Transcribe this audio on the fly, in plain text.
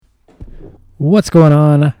What's going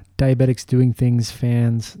on, Diabetics Doing Things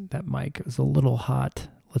fans? That mic was a little hot.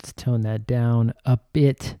 Let's tone that down a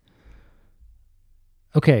bit.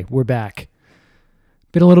 Okay, we're back.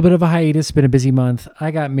 Been a little bit of a hiatus, been a busy month.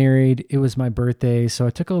 I got married. It was my birthday, so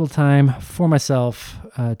I took a little time for myself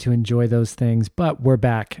to enjoy those things, but we're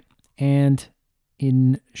back. And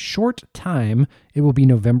in short time, it will be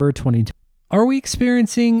November 2020. Are we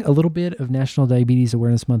experiencing a little bit of National Diabetes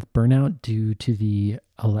Awareness Month burnout due to the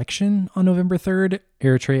election on November 3rd?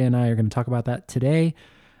 Eritrea and I are going to talk about that today.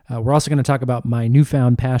 We're also going to talk about my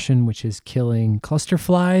newfound passion, which is killing cluster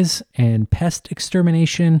flies and pest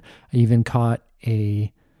extermination. I even caught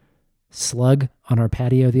a slug on our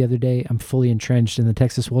patio the other day. I'm fully entrenched in the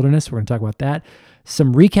Texas wilderness. We're going to talk about that.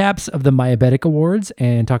 Some recaps of the Myabetic Awards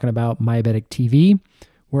and talking about Myabetic TV.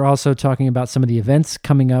 We're also talking about some of the events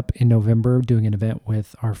coming up in November, doing an event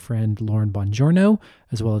with our friend Lauren Bongiorno,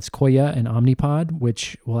 as well as Koya and Omnipod,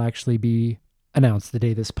 which will actually be announced the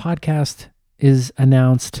day this podcast is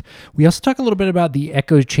announced. We also talk a little bit about the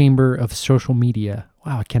echo chamber of social media.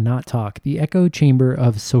 Wow, I cannot talk. The echo chamber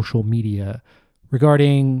of social media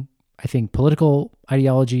regarding, I think, political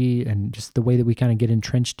ideology and just the way that we kind of get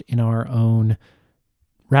entrenched in our own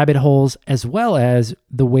rabbit holes, as well as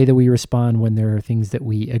the way that we respond when there are things that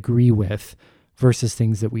we agree with versus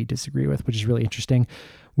things that we disagree with, which is really interesting.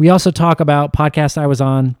 We also talk about podcasts I was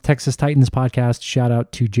on, Texas Titans podcast. Shout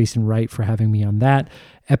out to Jason Wright for having me on that.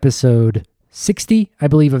 Episode 60, I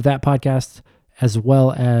believe, of that podcast, as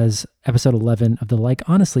well as episode 11 of the Like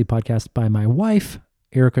Honestly podcast by my wife,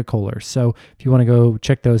 Erica Kohler. So if you want to go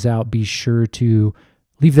check those out, be sure to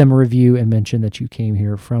leave them a review and mention that you came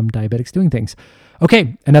here from Diabetics Doing Things.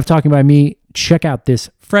 Okay, enough talking by me. Check out this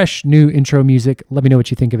fresh new intro music. Let me know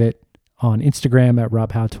what you think of it on Instagram at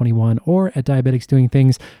RobHow21 or at Diabetics Doing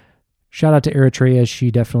Things. Shout out to Eritrea.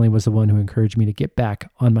 She definitely was the one who encouraged me to get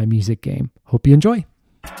back on my music game. Hope you enjoy.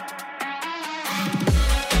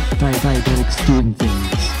 Diabetics Doing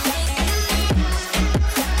Things.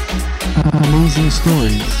 Amazing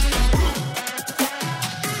stories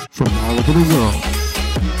from all over the world.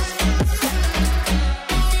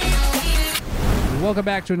 Welcome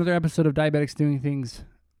back to another episode of Diabetics Doing Things.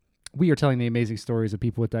 We are telling the amazing stories of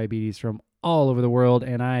people with diabetes from all over the world,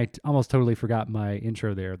 and I almost totally forgot my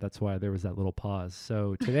intro there. That's why there was that little pause.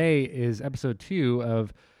 So today is episode 2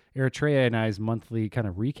 of Eritrea and I's monthly kind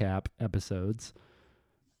of recap episodes.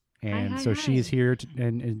 And so she is here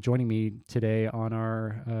and joining me today on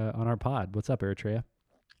our pod. What's up, Eritrea?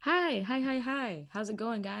 Hi. How's it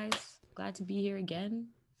going, guys? Glad to be here again.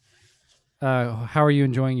 How are you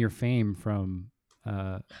enjoying your fame from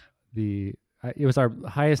it was our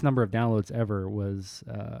highest number of downloads ever was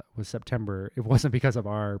September. It wasn't because of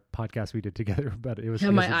our podcast we did together, but it was.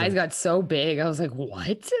 Yeah, my eyes got so big. I was like,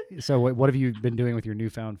 what? So what have you been doing with your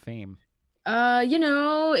newfound fame?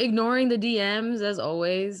 Ignoring the DMs as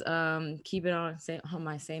always. Keeping on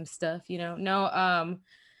my same stuff, No,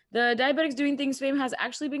 the Diabetics Doing Things fame has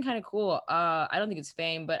actually been kind of cool. I don't think it's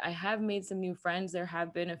fame, but I have made some new friends. There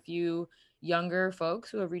have been a few younger folks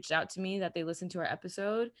who have reached out to me that they listened to our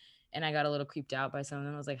episode, and I got a little creeped out by some of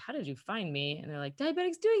them. I was like, how did you find me? And they're like,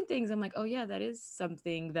 Diabetics Doing Things. I'm like, oh yeah, that is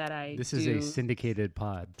something that I This do. is a syndicated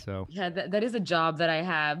pod, so yeah, that is a job that I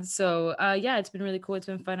have. So yeah, it's been really cool. It's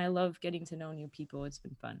been fun. I love getting to know new people. It's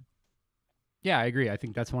been fun. Yeah, I agree. I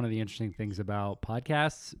think that's one of the interesting things about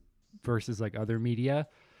podcasts versus like other media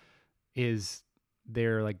is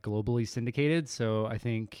they're like globally syndicated. So I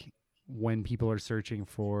think when people are searching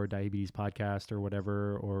for diabetes podcast or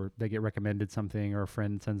whatever, or they get recommended something or a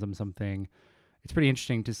friend sends them something, it's pretty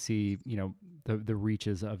interesting to see, the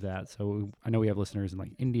reaches of that. So I know we have listeners in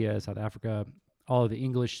like India, South Africa, all of the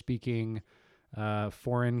English speaking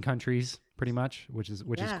foreign countries pretty much, which is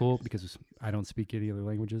cool because I don't speak any other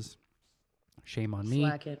languages. Shame on me.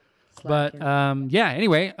 Slack it.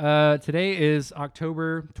 Anyway, today is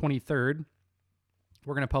October 23rd.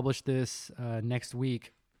 We're going to publish this next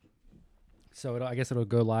week. So I guess it'll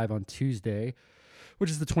go live on Tuesday, which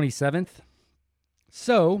is the 27th.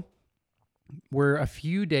 So we're a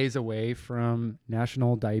few days away from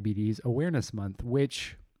National Diabetes Awareness Month,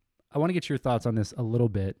 which I want to get your thoughts on this a little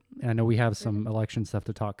bit. And I know we have some election stuff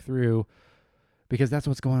to talk through because that's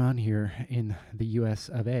what's going on here in the US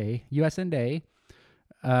and A.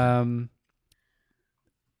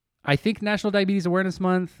 I think National Diabetes Awareness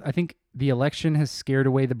Month, I think the election has scared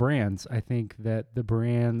away the brands. I think that the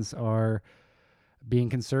brands are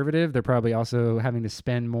being conservative. They're probably also having to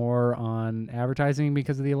spend more on advertising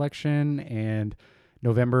because of the election, and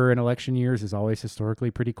November in election years is always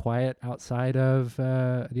historically pretty quiet outside of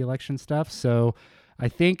the election stuff. So I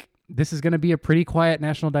think this is going to be a pretty quiet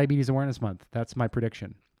National Diabetes Awareness Month. That's my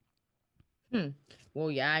prediction. Hmm. Well,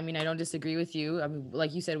 yeah, I mean, I don't disagree with you. I mean,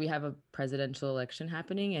 like you said, we have a presidential election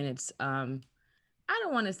happening, and it's I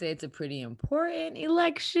don't want to say it's a pretty important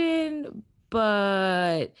election,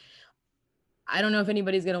 but I don't know if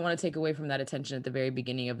anybody's going to want to take away from that attention at the very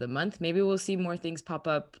beginning of the month. Maybe we'll see more things pop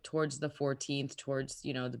up towards the 14th, towards,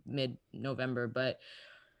 the mid-November, but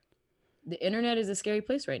the internet is a scary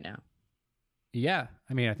place right now. Yeah,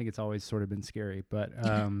 I mean, I think it's always sort of been scary, but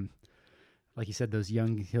like you said, those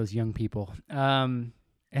young people,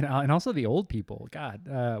 and also the old people. God,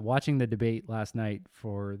 watching the debate last night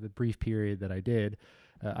for the brief period that I did,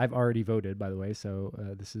 I've already voted, by the way, so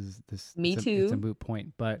Me it's a too. moot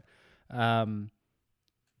point. But um,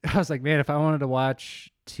 I was like, man, if I wanted to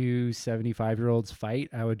watch two 75-year-olds fight,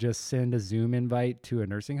 I would just send a Zoom invite to a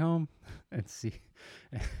nursing home and see,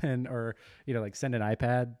 and or like send an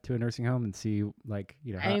iPad to a nursing home and see, like,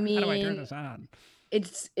 I how do I turn mean, this on?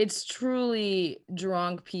 it's truly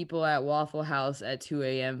drunk people at Waffle House at 2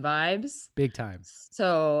 a.m. vibes. Big time.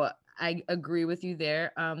 So I agree with you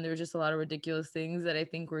there. There were just a lot of ridiculous things that I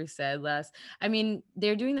think were said last. I mean,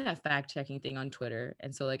 they're doing that fact checking thing on Twitter,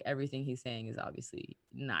 and so like everything he's saying is obviously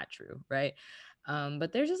not true, right?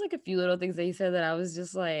 But there's just like a few little things that he said that I was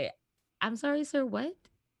just like, I'm sorry, sir, what?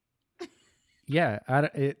 Yeah,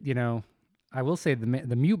 I will say the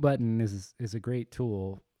mute button is a great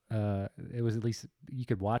tool. It was, at least you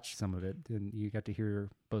could watch some of it, and you got to hear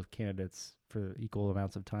both candidates for equal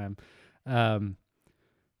amounts of time. Um,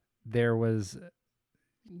 there was,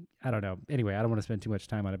 I don't know. Anyway, I don't want to spend too much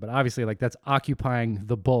time on it, but obviously, like, that's occupying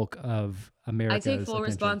the bulk of I take America's full attention.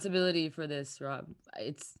 responsibility for this, Rob.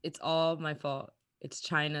 It's all my fault. It's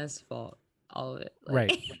China's fault. All of it. Right.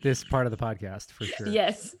 Like This part of the podcast for sure.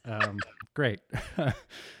 yes. Great.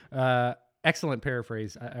 Excellent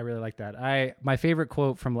paraphrase. I really like that. My favorite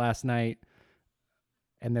quote from last night,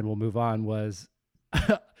 and then we'll move on, was,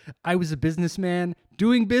 "I was a businessman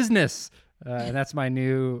doing business." And that's my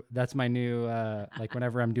new like,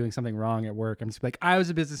 whenever I'm doing something wrong at work, I'm just like, "I was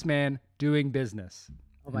a businessman doing business."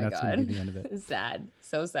 Oh And my that's going to be god. the end of it. Sad.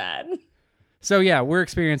 So sad. So yeah, we're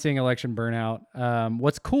experiencing election burnout.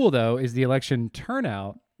 What's cool though is the election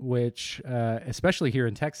turnout, which, especially here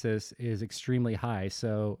in Texas, is extremely high.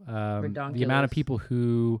 So the amount of Redonkulous. people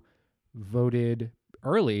who voted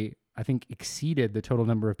early, I think, exceeded the total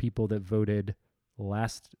number of people that voted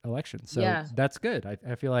last election. So Yeah. that's good.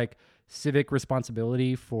 I feel like civic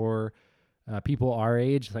responsibility for people our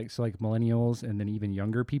age, like millennials, and then even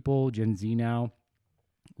younger people, Gen Z now,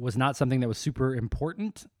 was not something that was super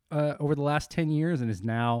important over the last 10 years, and is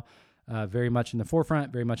now very much in the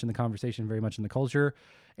forefront, very much in the conversation, very much in the culture.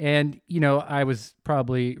 And, I was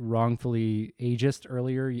probably wrongfully ageist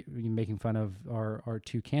earlier, making fun of our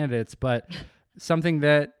two candidates, but something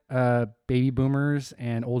that baby boomers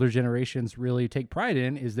and older generations really take pride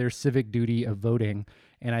in is their civic duty of voting.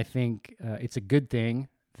 And I think it's a good thing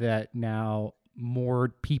that now more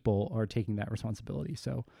people are taking that responsibility.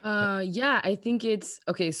 So, Yeah, I think it's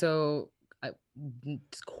okay. So,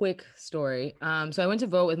 quick story. So I went to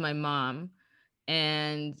vote with my mom,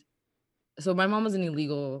 and so my mom was an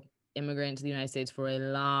illegal immigrant to the United States for a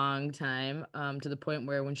long time, to the point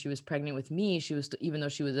where when she was pregnant with me, she was even though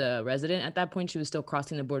she was a resident at that point, she was still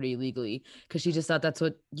crossing the border illegally because she just thought that's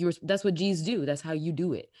what G's do. That's how you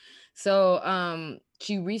do it. So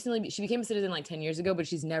she became a citizen like 10 years ago, but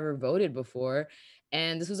she's never voted before.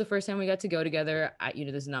 And this was the first time we got to go together.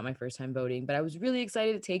 This is not my first time voting, but I was really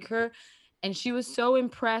excited to take her. And she was so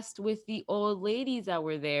impressed with the old ladies that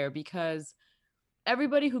were there because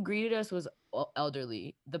everybody who greeted us was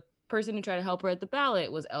elderly. The person who tried to help her at the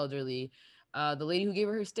ballot was elderly. The lady who gave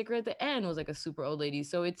her sticker at the end was like a super old lady.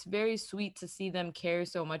 So it's very sweet to see them care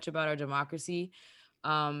so much about our democracy.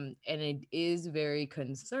 And it is very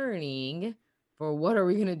concerning for what are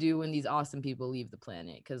we gonna do when these awesome people leave the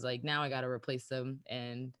planet? Because like now I gotta replace them,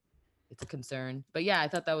 and it's a concern. But yeah,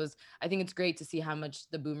 I think it's great to see how much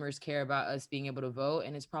the boomers care about us being able to vote,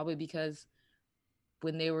 and it's probably because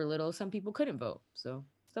when they were little, some people couldn't vote. So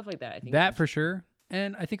stuff like that, I think is that for interesting. sure.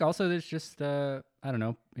 And I think also there's just, I don't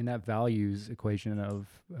know, in that values equation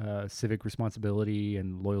of civic responsibility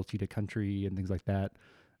and loyalty to country and things like that.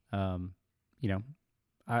 Um, you know,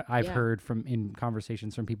 I've Yeah, heard from in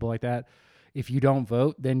conversations from people like that, if you don't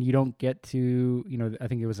vote, then you don't get to, I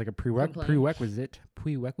think it was like a complain.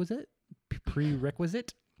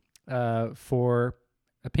 prerequisite for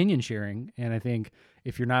opinion sharing. And I think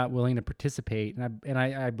if you're not willing to participate, and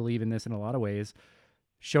I believe in this in a lot of ways,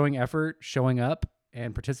 showing effort, showing up,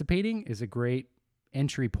 and participating is a great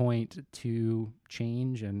entry point to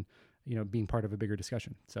change and being part of a bigger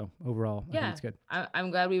discussion. So overall, I think Yeah, it's good.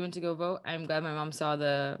 I'm glad we went to go vote. I'm glad my mom saw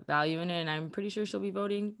the value in it, and I'm pretty sure she'll be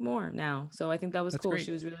voting more now. So I think that was That's cool. great.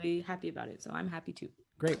 She was really happy about it. So I'm happy too.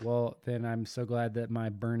 Great. Well, then I'm so glad that my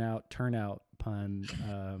burnout turnout pun,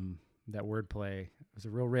 that wordplay, was a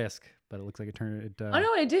real risk, but it looks like it turned it. Oh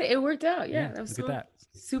no, it did. It worked out. Yeah, that was look at that.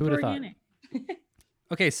 Who super would've thought? organic.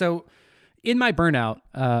 Okay, so in my burnout,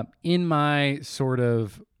 in my sort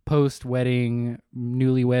of post-wedding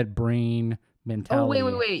newlywed brain Oh mentality.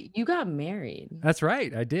 wait! You got married. That's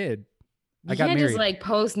right, I did. You I got can't married. just like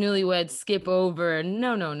post newlywed skip over.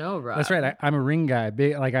 No, Rob. That's right. I'm a ring guy.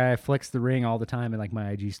 Big, like I flex the ring all the time in like my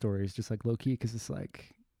IG stories, just like low key, because it's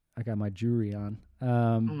like I got my jewelry on.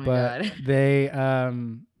 my but God. they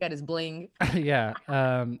Got his bling. yeah,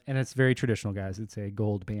 and it's very traditional, guys. It's a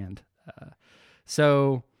gold band.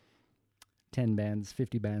 So 10 bands,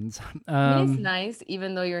 50 bands. I mean, it's nice,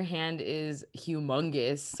 even though your hand is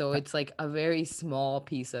humongous. So it's like a very small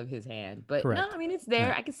piece of his hand. But Correct. no, I mean, it's there.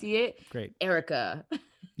 Right. I can see it. Great. Erica.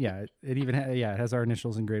 Yeah, it even it has our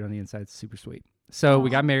initials engraved on the inside. It's super sweet. So we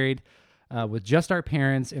got married with just our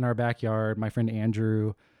parents in our backyard. My friend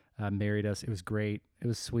Andrew married us. It was great. It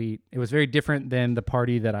was sweet. It was very different than the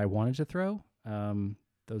party that I wanted to throw.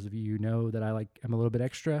 Those of you know that I'm a little bit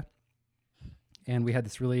extra. And we had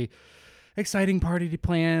this really exciting party to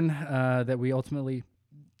plan that we ultimately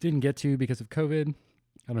didn't get to because of COVID. I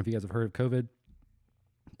don't know if you guys have heard of COVID.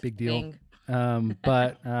 Big deal.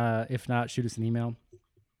 But if not, shoot us an email.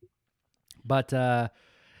 But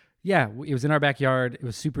yeah, it was in our backyard. It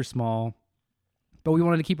was super small. But we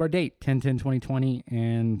wanted to keep our date, 10/10/2020.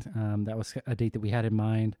 And that was a date that we had in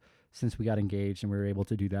mind since we got engaged, and we were able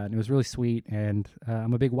to do that. And it was really sweet. And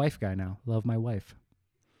I'm a big wife guy now. Love my wife.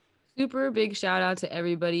 Super big shout out to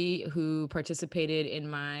everybody who participated in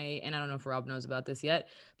and I don't know if Rob knows about this yet,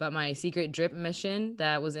 but my secret drip mission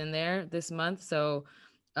that was in there this month. So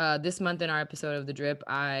this month in our episode of The Drip,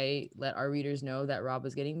 I let our readers know that Rob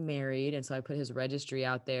was getting married. And so I put his registry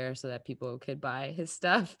out there so that people could buy his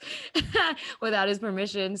stuff without his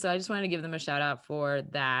permission. So I just wanted to give them a shout out for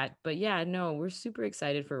that. But yeah, no, we're super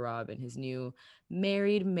excited for Rob and his new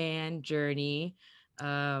married man journey.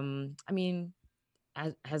 I mean,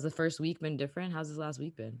 has the first week been different? How's his last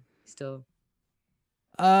week been? Still.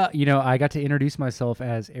 I got to introduce myself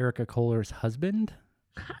as Erica Kohler's husband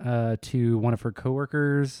to one of her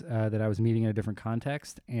coworkers that I was meeting in a different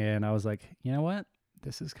context. And I was like, you know what?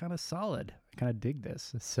 This is kind of solid. I kind of dig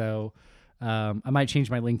this. So I might change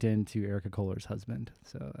my LinkedIn to Erica Kohler's husband.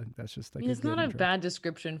 So I think that's just like it's not a bad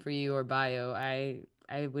description for you or bio. I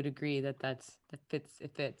would agree that fits.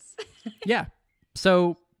 It fits. Yeah.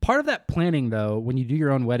 So part of that planning, though, when you do your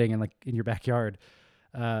own wedding and like in your backyard,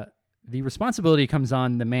 the responsibility comes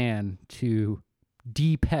on the man to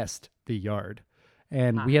de-pest the yard.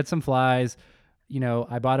 And we had some flies.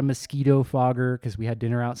 I bought a mosquito fogger because we had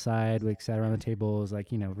dinner outside. We sat around the table. It was like,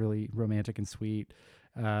 really romantic and sweet.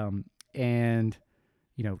 And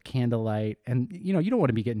candlelight. And, you don't want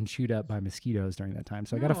to be getting chewed up by mosquitoes during that time.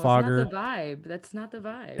 So I got a fogger. That's not the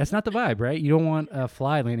vibe. That's not the vibe, right? You don't want a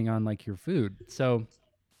fly landing on like your food. So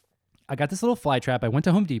I got this little fly trap. I went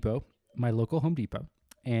to Home Depot, my local Home Depot,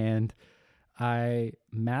 and I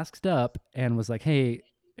masked up and was like, hey,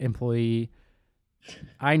 employee,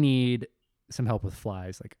 I need some help with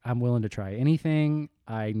flies. Like, I'm willing to try anything.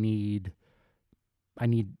 I need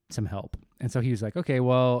some help. And so he was like, okay,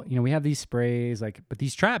 well, we have these sprays, like, but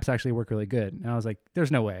these traps actually work really good. And I was like,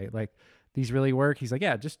 there's no way. Like, these really work. He's like,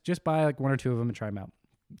 yeah, just buy like one or two of them and try them out.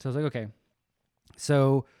 So I was like, okay.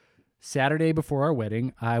 So Saturday before our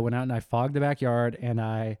wedding, I went out and I fogged the backyard and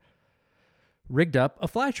I rigged up a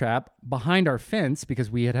fly trap behind our fence because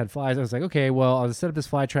we had flies. I was like, okay, well, I'll just set up this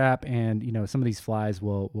fly trap and, some of these flies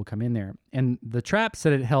will come in there. And the trap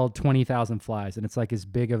said it held 20,000 flies and it's like as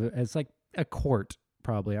big of it's like a quart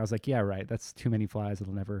probably. I was like, yeah, right. That's too many flies.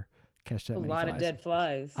 It'll never catch that many flies. A lot of dead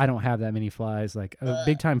flies. I don't have that many flies, like a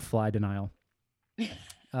big time fly denial.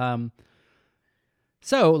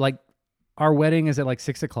 So like, our wedding is at like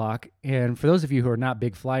 6:00. And for those of you who are not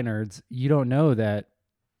big fly nerds, you don't know that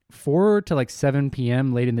 4 to like 7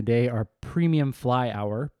 p.m. late in the day are premium fly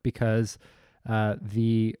hour because as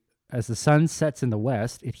the sun sets in the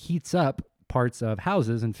west, it heats up parts of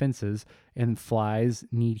houses and fences and flies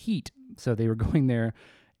need heat. So they were going there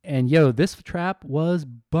and this trap was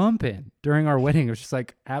bumping during our wedding. It was just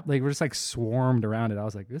like we're just like swarmed around it. I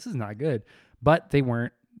was like, this is not good, but they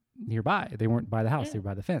weren't nearby. They weren't by the house. They were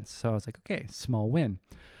by the fence. So I was like, okay, small win.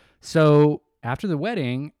 So after the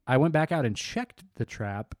wedding, I went back out and checked the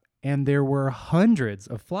trap and there were hundreds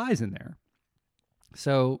of flies in there.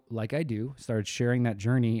 So like I do, started sharing that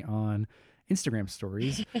journey on Instagram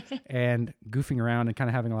stories and goofing around and kind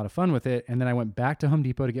of having a lot of fun with it. And then I went back to Home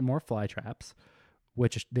Depot to get more fly traps,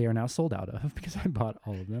 which they are now sold out of because I bought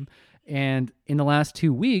all of them. And in the last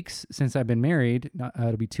 2 weeks since I've been married,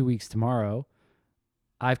 it'll be 2 weeks tomorrow,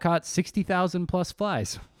 I've caught 60,000 plus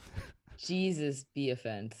flies. Jesus be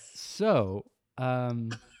offense. So,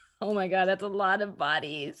 Oh my God, that's a lot of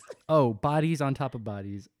bodies. oh, bodies on top of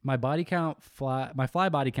bodies. My fly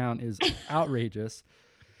body count is outrageous.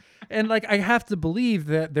 And like, I have to believe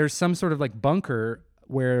that there's some sort of like bunker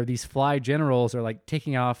where these fly generals are like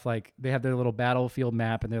taking off, like they have their little battlefield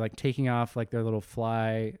map and they're like taking off like their little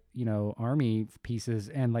fly, army pieces.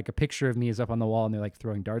 And like a picture of me is up on the wall and they're like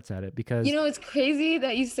throwing darts at it because It's crazy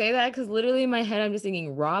that you say that because literally in my head, I'm just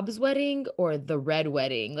thinking Rob's wedding or the Red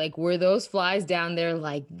wedding. Like, were those flies down there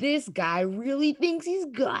like, this guy really thinks he's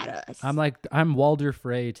got us? I'm Walder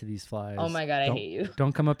Frey to these flies. Oh my God, I hate you.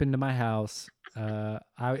 Don't come up into my house.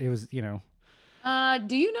 It was, do you know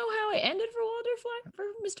how it ended for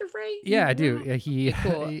Mr. Frey? Yeah, I do. Yeah, he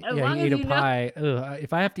Cool. he As ate long a as pie. Ugh,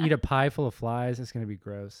 if I have to eat a pie full of flies, it's gonna be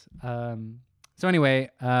gross. So anyway,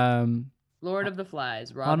 Lord of the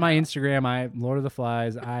Flies. Rob on my Howe. Instagram, I'm Lord of the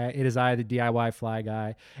Flies. It is I, the DIY fly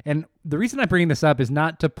guy. And the reason I'm bringing this up is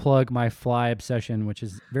not to plug my fly obsession, which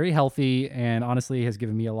is very healthy and honestly has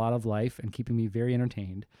given me a lot of life and keeping me very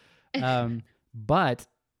entertained. But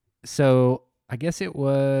so I guess it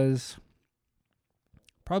was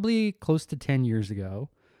probably close to 10 years ago,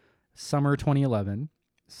 summer 2011.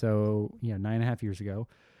 So, 9.5 years ago,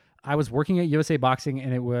 I was working at USA Boxing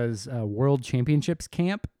and it was a World Championships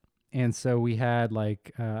camp. And so we had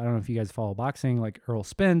like, I don't know if you guys follow boxing, like Earl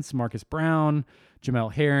Spence, Marcus Brown,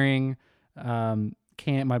 Jamel Herring,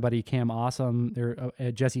 my buddy Cam Awesome,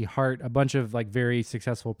 Jesse Hart, a bunch of like very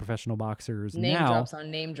successful professional boxers. Name drops on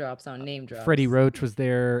name drops on name drops. Freddie Roach was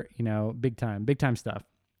there, big time stuff.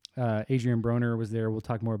 Adrian Broner was there. We'll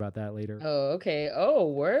talk more about that later. Oh, okay. Oh,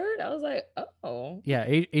 word. I was like, oh. Yeah,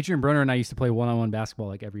 Adrian Broner and I used to play one-on-one basketball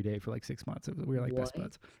like every day for like 6 months. We were like best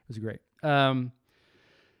buds. It was great.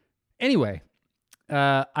 Anyway,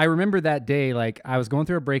 I remember that day, like I was going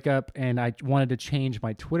through a breakup and I wanted to change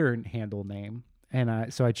my Twitter handle name.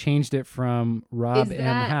 And so I changed it from Rob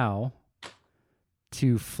M. Howe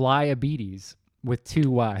to Flyabetes with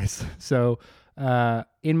 2 Y's. So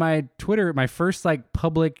in my Twitter, my first like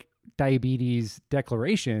public diabetes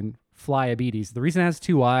declaration, Flyabetes. The reason it has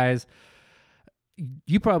 2 Y's,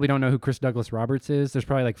 you probably don't know who Chris Douglas Roberts is. There's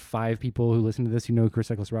probably like 5 people who listen to this who know who Chris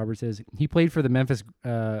Douglas Roberts is. He played for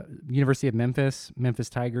the University of Memphis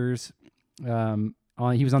Tigers. He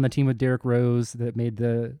was on the team with Derrick Rose that made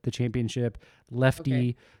the championship.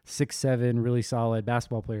 Lefty, 6'7", really solid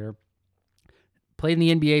basketball player. Played in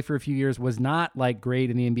the NBA for a few years. Was not like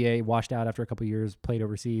great in the NBA. Washed out after a couple of years. Played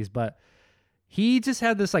overseas, but he just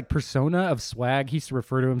had this like persona of swag. He used to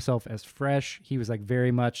refer to himself as fresh. He was like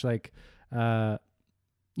very much like, for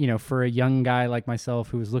a young guy like myself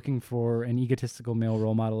who was looking for an egotistical male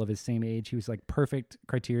role model of his same age, he was like perfect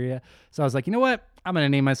criteria. So I was like, you know what? I'm going to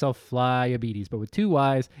name myself Flyabetes, but with 2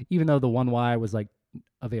 Y's, even though the 1 Y was like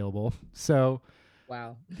available. So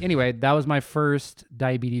wow. Anyway, that was my first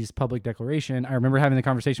diabetes public declaration. I remember having the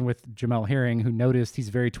conversation with Jamel Herring, who noticed he's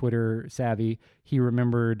very Twitter savvy. He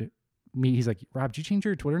remembered me. He's like, Rob, did you change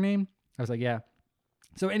your Twitter name? I was like, yeah.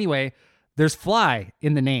 So anyway, there's fly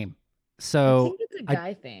in the name. So I think it's a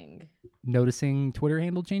guy thing. Noticing Twitter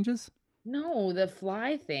handle changes? No, the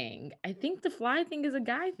fly thing. I think the fly thing is a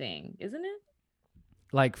guy thing, isn't it?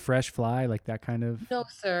 Like fresh fly, like that kind of. No,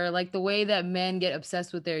 sir. Like the way that men get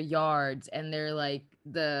obsessed with their yards and they're like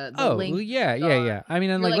the Oh, length yeah. I mean,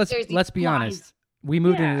 and like let's be honest. We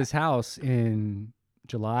moved into this house in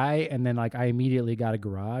July, and then like I immediately got a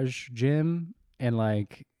garage gym, and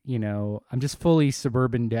like I'm just fully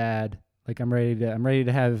suburban dad. Like I'm ready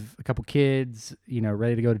to have a couple kids.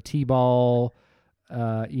 Ready to go to t-ball.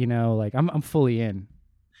 Like I'm fully in.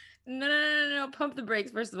 No. Pump the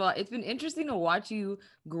brakes. First of all, it's been interesting to watch you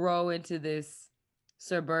grow into this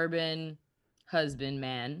suburban husband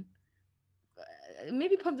man.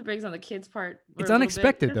 Maybe pump the brakes on the kids part. It's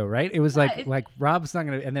unexpected though, right? It was like Rob's not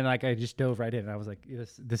gonna, and then like I just dove right in. And I was like,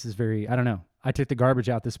 this is very. I don't know. I took the garbage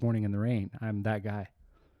out this morning in the rain. I'm that guy.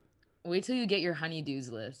 Wait till you get your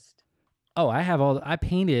honeydews list. Oh, I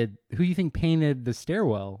painted. Who you think painted the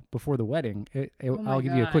stairwell before the wedding? I'll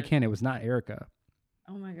give you a quick hint. It was not Erica.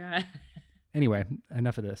 Oh my God. Anyway,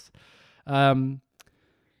 enough of this.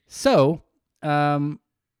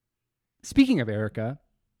 Speaking of Erica,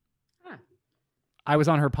 I was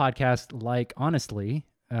on her podcast, Like Honestly,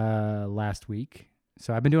 last week.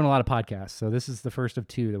 So I've been doing a lot of podcasts. So this is the first of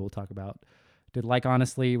 2 that we'll talk about did Like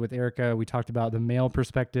Honestly with Erica. We talked about the male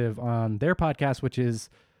perspective on their podcast, which is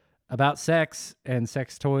about sex and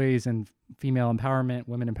sex toys and female empowerment,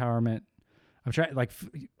 women empowerment. I'm trying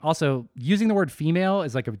also using the word female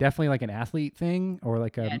is like definitely like an athlete thing or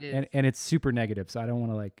like Yeah, it is. and it's super negative. So I don't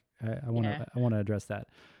want to I want to address that.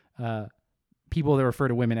 People that refer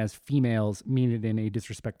to women as females mean it in a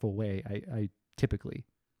disrespectful way. I typically.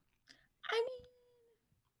 I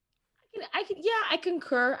mean, yeah, I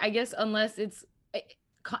concur. I guess unless it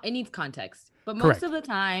needs context. But most Correct. of the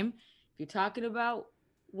time, if you're talking about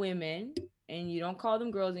women and you don't call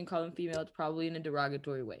them girls and call them female, it's probably in a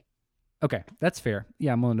derogatory way. Okay, that's fair.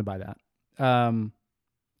 Yeah, I'm willing to buy that.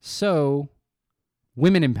 So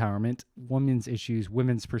women empowerment, women's issues,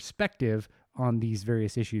 women's perspective on these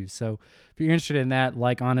various issues. So if you're interested in that,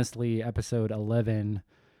 Like Honestly, episode 11,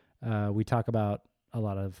 we talk about a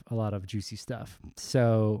lot of juicy stuff.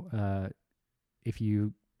 So if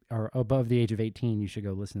you are above the age of 18, you should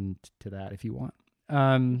go listen to that if you want.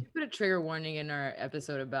 Put a trigger warning in our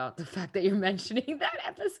episode about the fact that you're mentioning that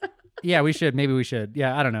episode. Yeah, we should. Maybe we should.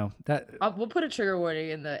 Yeah, I don't know. We'll put a trigger warning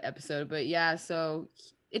in the episode, but yeah, so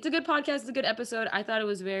it's a good podcast, it's a good episode. I thought it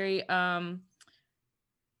was very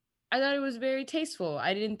tasteful.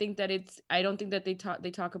 I don't think that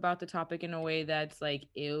they talk about the topic in a way that's like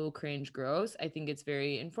ew, cringe, gross. I think it's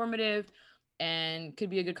very informative and could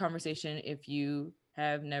be a good conversation if you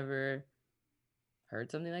have never heard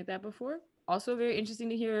something like that before. Also very interesting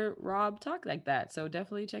to hear Rob talk like that. So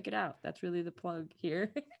definitely check it out. That's really the plug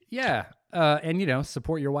here. Yeah. And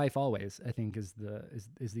support your wife always, I think is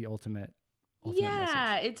the ultimate Yeah,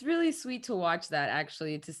 message. it's really sweet to watch that,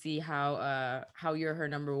 actually, to see how you're her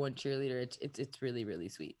number one cheerleader. It's really, really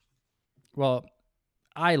sweet. Well,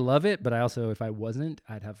 I love it, but I also, if I wasn't,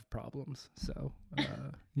 I'd have problems. So,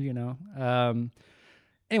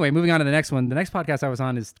 Anyway, moving on to the next one. The next podcast I was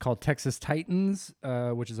on is called Texas Titans,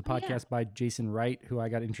 which is a podcast by Jason Wright, who I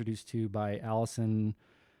got introduced to by Allison,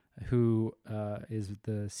 who is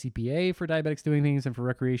the CPA for Diabetics Doing Things and for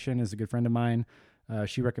Recreation, is a good friend of mine.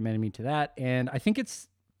 She recommended me to that. And I think it's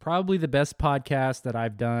probably the best podcast that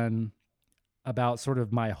I've done about sort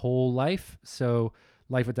of my whole life. So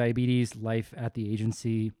life with diabetes, life at the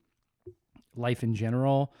agency, life in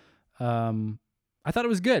general. I thought it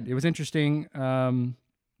was good. It was interesting.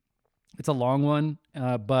 It's a long one,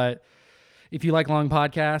 but if you like long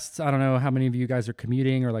podcasts, I don't know how many of you guys are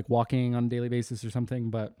commuting or like walking on a daily basis or something,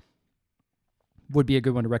 but would be a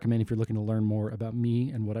good one to recommend if you're looking to learn more about me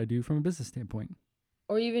and what I do from a business standpoint.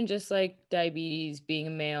 Or even just like diabetes, being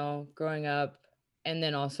a male, growing up, and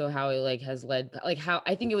then also how it like has led, like how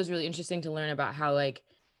I think it was really interesting to learn about how like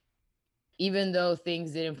even though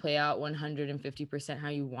things didn't play out 150% how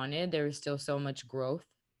you wanted, there was still so much growth.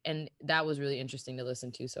 And that was really interesting to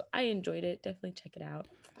listen to. So I enjoyed it. Definitely check it out.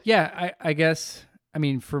 Yeah, I guess, I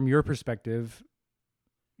mean, from your perspective,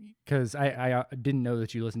 because I didn't know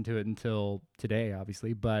that you listened to it until today,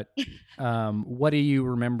 obviously, but what do you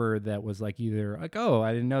remember that was like either like, oh,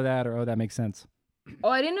 I didn't know that, or oh, that makes sense? Oh,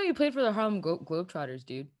 I didn't know you played for the Harlem Globetrotters,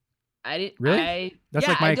 dude. I didn't. Really? That's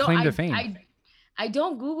like my claim to fame. I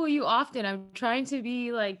don't Google you often. I'm trying to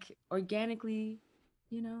be like organically,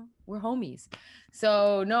 we're homies.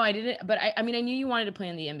 So no, I didn't. But I mean, I knew you wanted to play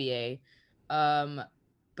in the NBA.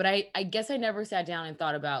 But I guess I never sat down and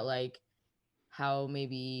thought about like how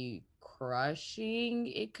maybe crushing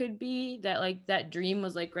it could be, that like that dream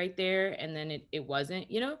was like right there and then it wasn't,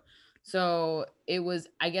 So it was,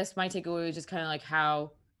 I guess my takeaway was just kind of like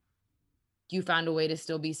how you found a way to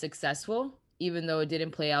still be successful even though it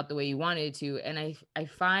didn't play out the way you wanted it to. And I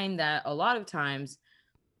find that a lot of times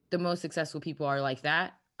the most successful people are like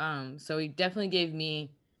that. So he definitely gave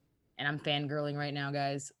me, and I'm fangirling right now,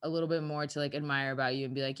 guys, a little bit more to like admire about you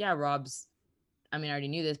and be like, yeah, Rob's, I mean, I already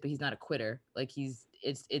knew this, but he's not a quitter. Like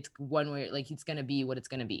it's one way, like it's going to be what it's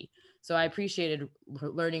going to be. So I appreciated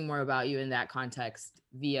learning more about you in that context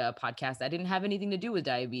via a podcast that didn't have anything to do with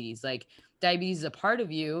diabetes. Like diabetes is a part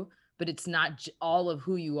of you, but it's not all of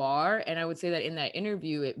who you are. And I would say that in that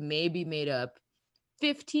interview, it may be made up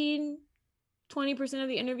 15, 20% of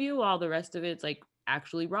the interview, while the rest of it's like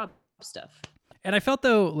actually Rob stuff. And I felt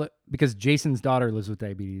though, because Jason's daughter lives with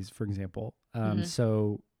diabetes, for example.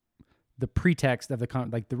 So the pretext of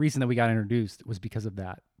the reason that we got introduced was because of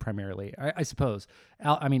that primarily, I suppose.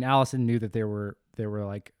 I mean, Allison knew that there were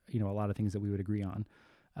like, a lot of things that we would agree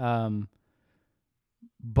on.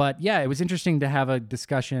 But yeah, it was interesting to have a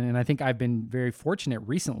discussion. And I think I've been very fortunate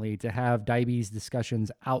recently to have diabetes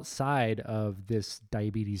discussions outside of this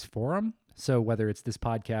diabetes forum. So whether it's this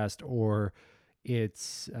podcast or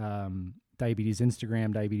it's diabetes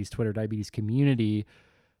Instagram, diabetes Twitter, diabetes community,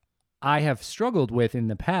 I have struggled with in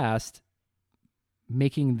the past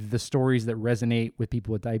making the stories that resonate with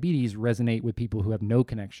people with diabetes resonate with people who have no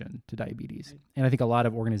connection to diabetes. And I think a lot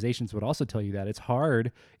of organizations would also tell you that it's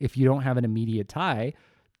hard if you don't have an immediate tie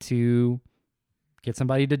to get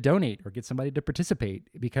somebody to donate or get somebody to participate,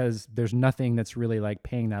 because there's nothing that's really like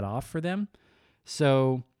paying that off for them.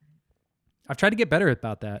 So I've tried to get better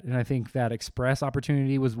about that. And I think that Express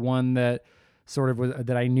opportunity was one that sort of was,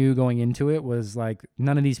 that I knew going into it was like,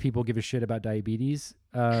 none of these people give a shit about diabetes.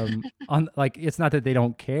 On like, it's not that they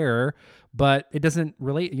don't care, but it doesn't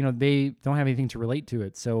relate, you know, they don't have anything to relate to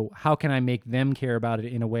it. So how can I make them care about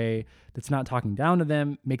it in a way that's not talking down to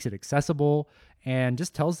them, makes it accessible, and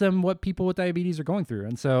just tells them what people with diabetes are going through?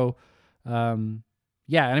 And so,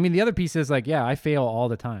 yeah. And I mean, the other piece is like, yeah, I fail all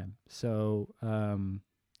the time. So,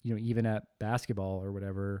 you know, even at basketball or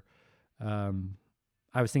whatever,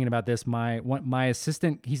 I was thinking about this. My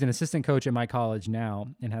assistant, he's an assistant coach at my college now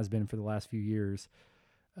and has been for the last few years.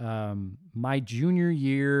 My junior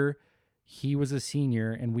year, he was a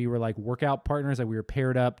senior, and we were like workout partners. Like we were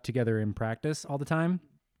paired up together in practice all the time.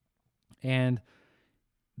 And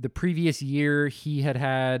the previous year, he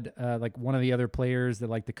had like one of the other players that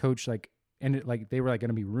like the coach like ended, like they were like going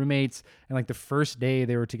to be roommates. And like the first day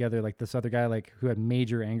they were together, like this other guy like who had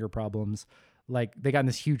major anger problems, like they got in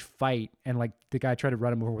this huge fight, and like the guy tried to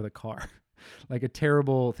run him over with a car, like a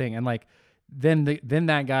terrible thing. And like then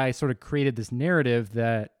that guy sort of created this narrative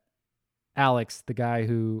that Alex, the guy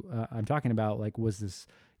who I'm talking about, like was this,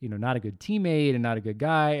 you know, not a good teammate and not a good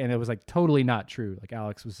guy. And it was like totally not true. Like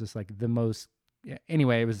Alex was just like the most,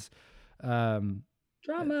 anyway, it was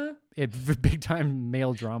Drama. big time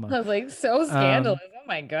male drama. I was like, so scandalous. Oh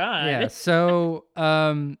my God. Yeah. So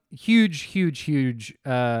huge,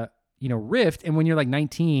 you know, rift. And when you're like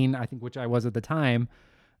 19, I think, which I was at the time,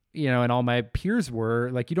 you know, and all my peers were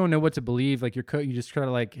like, you don't know what to believe. Like you just try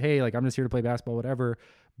to like, hey, like I'm just here to play basketball, whatever.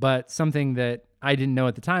 But something that I didn't know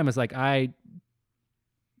at the time was like, I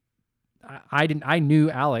knew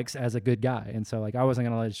Alex as a good guy. And so like, I wasn't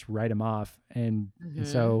going to just write him off. And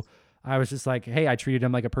so I was just like, hey, I treated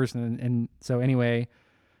him like a person. And so anyway,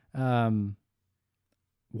 my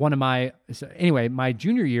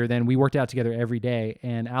junior year, then we worked out together every day,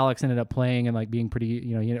 and Alex ended up playing and like being pretty,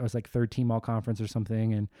 you know, it was like third team all conference or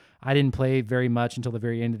something. And I didn't play very much until the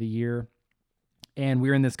very end of the year. And we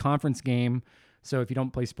were in this conference game. So if you don't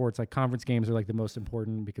play sports, like conference games are like the most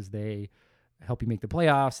important because they help you make the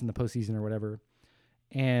playoffs and the postseason or whatever.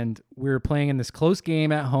 And we were playing in this close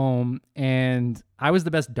game at home, and I was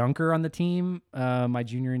the best dunker on the team, my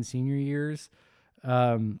junior and senior years.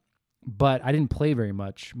 But I didn't play very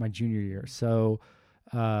much my junior year. So,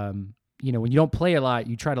 you know, when you don't play a lot,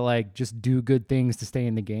 you try to like just do good things to stay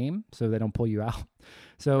in the game so they don't pull you out.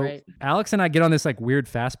 So right. Alex and I get on this like weird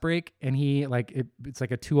fast break, and he like, it's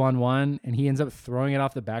like a 2-on-1, and he ends up throwing it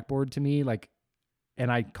off the backboard to me. Like,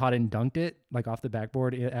 and I caught and dunked it like off the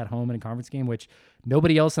backboard at home in a conference game, which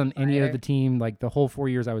nobody else on any of the team, like the whole 4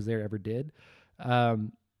 years I was there, ever did.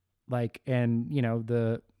 Like, and you know,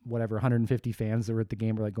 the whatever 150 fans that were at the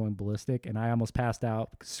game were like going ballistic, and I almost passed out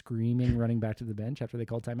screaming, running back to the bench after they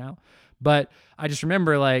called timeout. But I just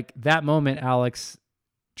remember like that moment, Alex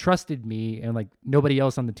trusted me, and like nobody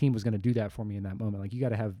else on the team was going to do that for me in that moment. Like you got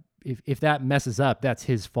to have, if that messes up, that's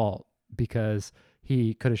his fault because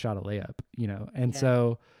he could have shot a layup, you know? And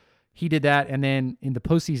so he did that. And then in the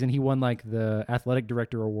postseason, he won like the athletic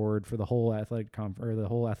director award for the whole athletic the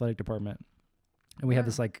whole athletic department. And we had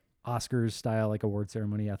this like Oscars style, like award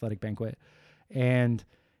ceremony, athletic banquet. And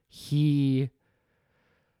he,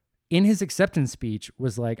 in his acceptance speech,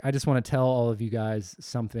 was like, I just want to tell all of you guys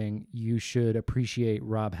something. You should appreciate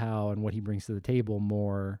Rob Howe and what he brings to the table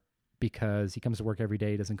more, because he comes to work every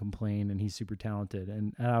day, doesn't complain, and he's super talented.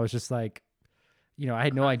 And I was just like, you know, I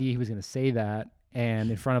had no idea he was going to say that.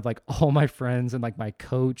 And in front of like all my friends and like my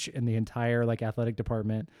coach and the entire like athletic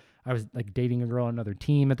department, I was like dating a girl on another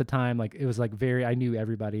team at the time. Like it was like I knew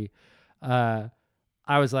everybody. I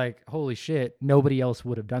was like, holy shit, nobody else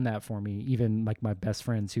would have done that for me. Even like my best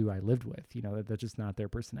friends who I lived with, you know, that's just not their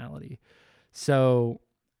personality. So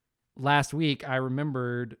last week I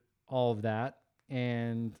remembered all of that.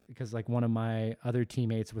 And because like one of my other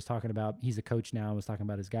teammates was talking about, he's a coach now, and was talking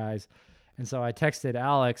about his guys. And so I texted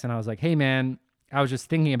Alex and I was like, hey man, I was just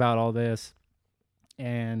thinking about all this,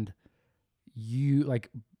 and you like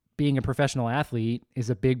being a professional athlete is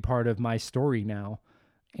a big part of my story now.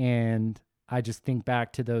 And I just think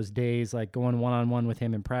back to those days, like going one-on-one with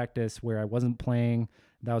him in practice where I wasn't playing.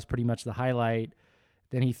 That was pretty much the highlight.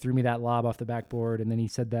 Then he threw me that lob off the backboard, and then he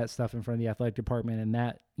said that stuff in front of the athletic department. And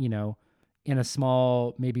that, you know, in a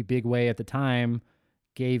small, maybe big way at the time,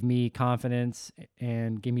 gave me confidence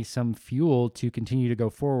and gave me some fuel to continue to go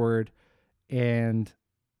forward. and,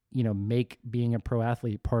 make being a pro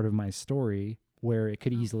athlete part of my story where it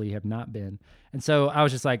could easily have not been. And so I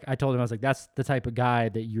was just like, I told him, I was like, that's the type of guy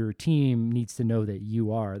that your team needs to know that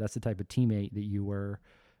you are. That's the type of teammate that you were.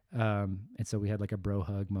 And so we had like a bro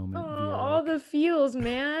hug moment. Oh, Via, all the feels,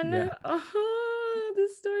 man. Yeah. Oh,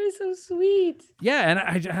 this story is so sweet. Yeah, and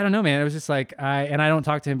I don't know, man. It was just like I don't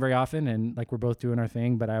talk to him very often, and like we're both doing our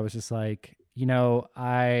thing. But I was just like,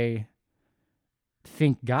 I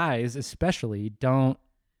think guys especially don't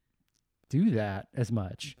do that as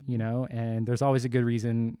much, and there's always a good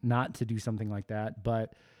reason not to do something like that.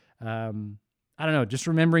 But I don't know, just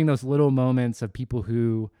remembering those little moments of people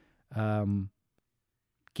who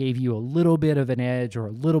gave you a little bit of an edge or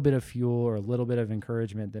a little bit of fuel or a little bit of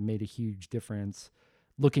encouragement that made a huge difference.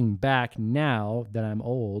 Looking back now that I'm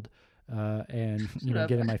old and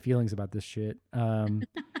getting my feelings about this shit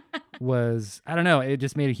was, I don't know, it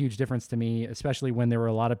just made a huge difference to me, especially when there were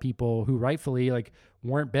a lot of people who rightfully like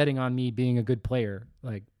weren't betting on me being a good player,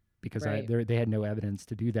 like because Right. they had no evidence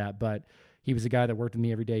to do that. But he was a guy that worked with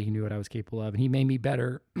me every day. He knew what I was capable of, and he made me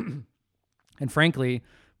better. And frankly,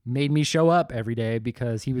 made me show up every day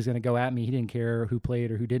because he was going to go at me. He didn't care who played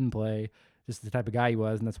or who didn't play, just the type of guy he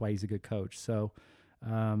was. And that's why he's a good coach. So,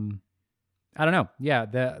 I don't know. Yeah,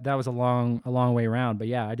 that was a long way around, but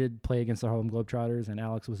yeah, I did play against the Harlem Globetrotters, and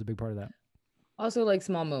Alex was a big part of that. Also, like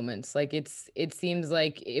small moments. Like it seems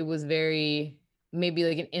like it was very maybe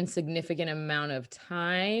like an insignificant amount of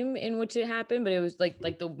time in which it happened, but it was like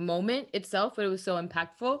the moment itself, but it was so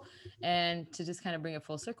impactful. And to just kind of bring it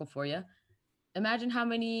full circle for you, imagine how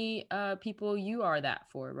many people you are that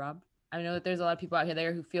for, Rob. I know that there's a lot of people out here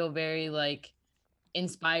there who feel very like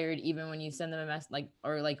inspired even when you send them a mess, like,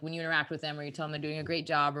 or like when you interact with them or you tell them they're doing a great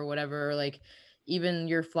job or whatever, or like even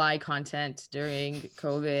your fly content during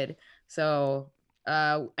COVID. So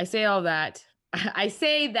I say all that. I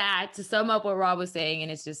say that to sum up what Rob was saying, and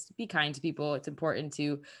it's just be kind to people. It's important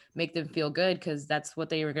to make them feel good because that's what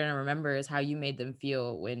they were going to remember is how you made them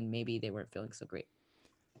feel when maybe they weren't feeling so great.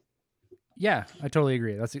 Yeah, I totally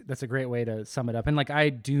agree. That's a great way to sum it up. And like, I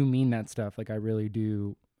do mean that stuff. Like I really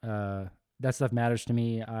do. That stuff matters to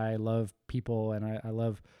me. I love people, and I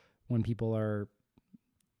love when people are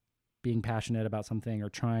being passionate about something or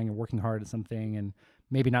trying or working hard at something and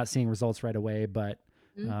maybe not seeing results right away, but,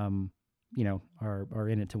 are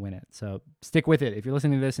in it to win it. So stick with it. If you're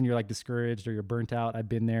listening to this and you're like discouraged or you're burnt out, I've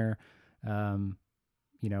been there.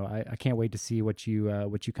 I can't wait to see what you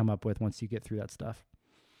come up with once you get through that stuff.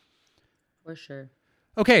 For sure.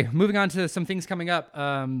 Okay, moving on to some things coming up.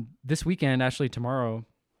 This weekend, actually tomorrow,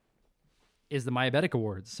 is the Myabetic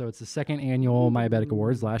Awards. So it's the second annual Myabetic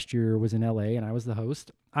Awards. Last year was in LA and I was the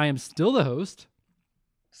host. I am still the host.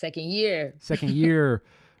 Second year.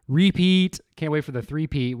 Repeat. Can't wait for the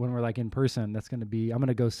three-peat when we're like in person. I'm going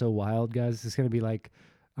to go so wild, guys. It's going to be like,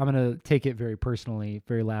 I'm going to take it very personally,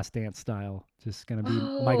 very Last Dance style. Just going to be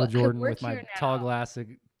Michael Jordan with my tall glass of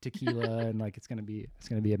tequila and like it's going to be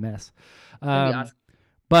a mess. That'd be awesome.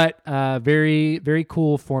 But very, very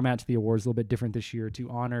cool format to the awards, a little bit different this year to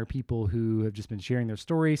honor people who have just been sharing their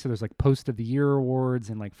story. So there's like Post of the Year awards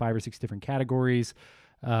in like 5 or 6 different categories.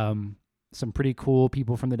 Some pretty cool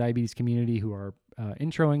people from the diabetes community who are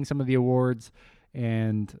introing some of the awards.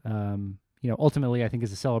 And, ultimately I think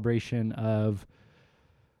is a celebration of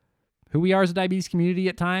who we are as a diabetes community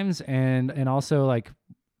at times. And also like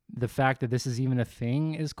the fact that this is even a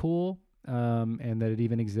thing is cool. And that it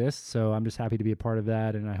even exists. So I'm just happy to be a part of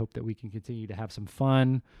that. And I hope that we can continue to have some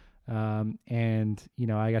fun. And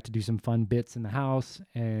I got to do some fun bits in the house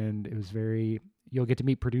and it was you'll get to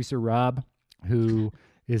meet producer Rob, who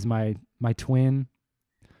is my twin.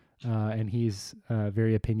 And he's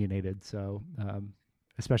very opinionated. So,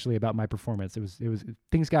 especially about my performance, it was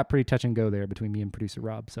things got pretty touch and go there between me and producer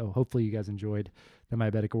Rob. So hopefully you guys enjoyed the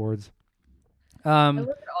Myabetic Awards. I love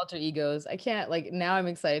your alter egos. I can't now I'm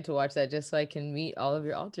excited to watch that just so I can meet all of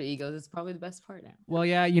your alter egos. It's probably the best part now. Well,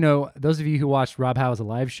 yeah, those of you who watched Rob Howe's a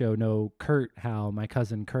live show know Kurt Howe, my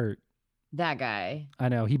cousin Kurt. That guy. I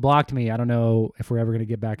know. He blocked me. I don't know if we're ever going to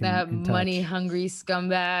get back in touch. That money hungry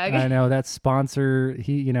scumbag. I know. That sponsor,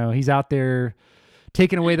 he's out there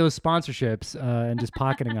taking away those sponsorships and just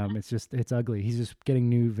pocketing them. It's ugly. He's just getting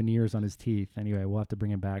new veneers on his teeth. Anyway, we'll have to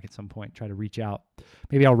bring him back at some point, try to reach out.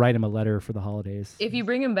 Maybe I'll write him a letter for the holidays. If you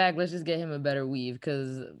bring him back, let's just get him a better weave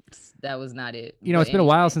because that was not it. It's been a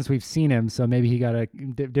while since we've seen him, so maybe he got a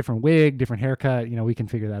different wig, different haircut. We can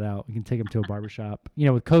figure that out. We can take him to a barbershop.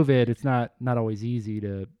 With COVID, it's not always easy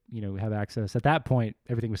to, have access. At that point,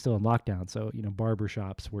 everything was still in lockdown, so,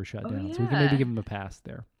 barbershops were shut down. Yeah. So we can maybe give him a pass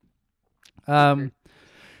there.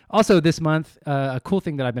 Also, this month, a cool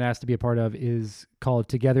thing that I've been asked to be a part of is called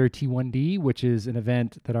Together T1D, which is an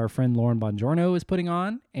event that our friend Lauren Bongiorno is putting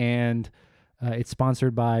on, and it's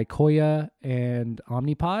sponsored by Koya and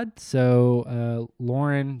Omnipod. So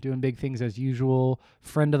Lauren doing big things as usual,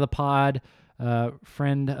 friend of the pod,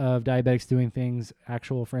 friend of Diabetics Doing Things,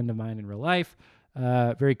 actual friend of mine in real life.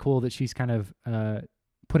 Very cool that she's kind of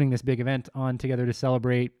putting this big event on together to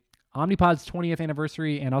celebrate Omnipod's 20th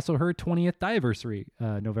anniversary and also her 20th diaversary,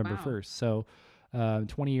 November 1st. So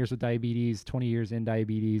 20 years with diabetes, 20 years in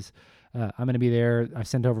diabetes. I'm going to be there. I've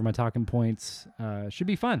sent over my talking points. Should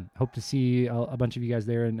be fun. Hope to see a bunch of you guys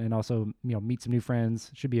there and also, meet some new friends.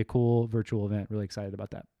 Should be a cool virtual event. Really excited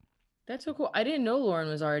about that. That's so cool. I didn't know Lauren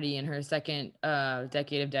was already in her second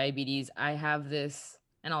decade of diabetes. I have this,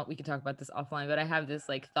 and we can talk about this offline, but I have this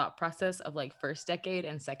like thought process of like first decade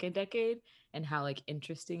and second decade and how like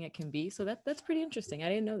interesting it can be. So that's pretty interesting. I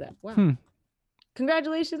didn't know that. Wow.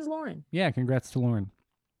 Congratulations, Lauren. Yeah, congrats to Lauren.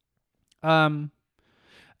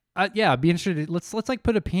 Yeah, I'd be interested. Let's like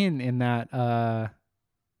put a pin in that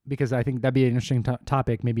because I think that'd be an interesting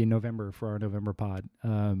topic maybe in November for our November pod.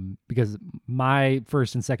 Because my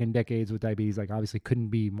first and second decades with diabetes like obviously couldn't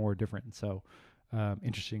be more different. So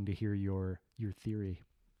interesting to hear your theory.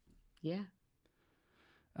 Yeah.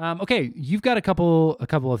 Okay, you've got a couple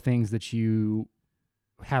of things that you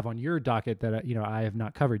have on your docket that I have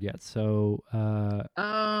not covered yet. So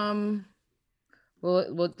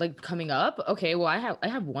well, like coming up. Okay, well, I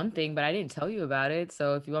have one thing, but I didn't tell you about it.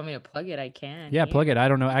 So if you want me to plug it, I can. Yeah, plug it. I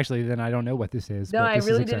don't know. Actually, then I don't know what this is. No, but I this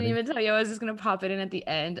really is didn't even tell you. I was just gonna pop it in at the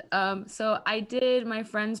end. So I did my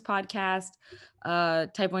friend's podcast,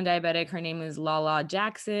 Type 1 Diabetic. Her name is Lala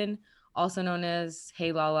Jackson, also known as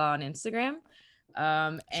Hey Lala on Instagram.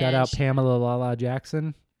 Shout out Pamela Lala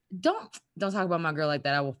Jackson. Don't talk about my girl like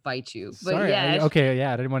that. I will fight you. But sorry. Yeah. Okay.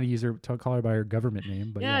 Yeah. I didn't want to call her by her government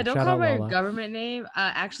name, but yeah, don't call her by her government name.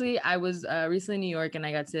 Actually, I was recently in New York and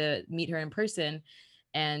I got to meet her in person,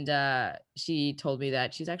 and she told me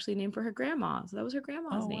that she's actually named for her grandma. So that was her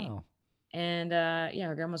grandma's name. Wow. And yeah,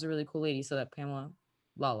 her grandma's a really cool lady. So that Pamela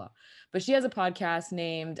Lala, but she has a podcast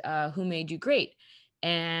named Who Made You Great.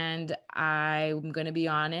 And I'm going to be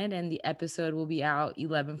on it, and the episode will be out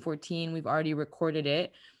 11/14. We've already recorded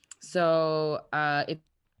it. So if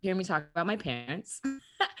you hear me talk about my parents,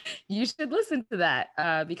 you should listen to that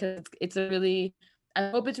because it's I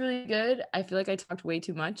hope it's really good. I feel like I talked way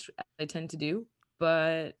too much, as I tend to do.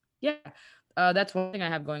 But yeah, that's one thing I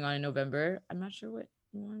have going on in November. I'm not sure what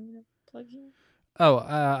you want me to plug here. Oh,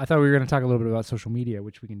 I thought we were going to talk a little bit about social media,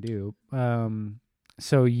 which we can do.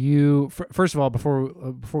 So you, first of all, before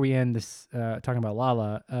we end this, talking about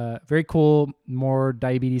Lala, very cool, more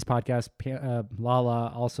diabetes podcast.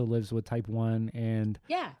 Lala also lives with Type 1 and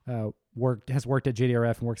has worked at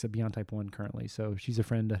JDRF and works at Beyond Type 1 currently. So she's a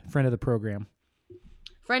friend of the program.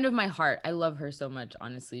 Friend of my heart. I love her so much,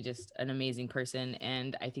 honestly, just an amazing person.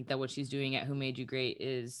 And I think that what she's doing at Who Made You Great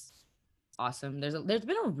is awesome. There's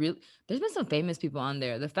been some famous people on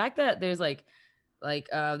there. The fact that there's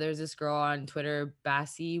there's this girl on Twitter,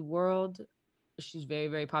 Bassy World. She's very,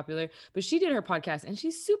 very popular, but she did her podcast and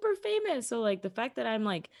she's super famous. So like the fact that I'm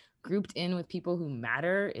like grouped in with people who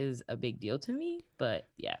matter is a big deal to me. But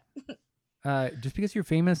yeah. Just because you're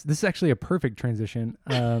famous, this is actually a perfect transition.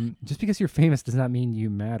 Just because you're famous does not mean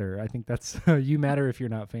you matter. I think that's you matter if you're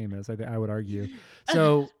not famous. I would argue.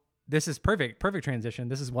 So this is perfect transition.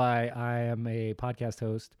 This is why I am a podcast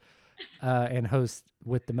host and host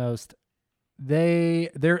with the most.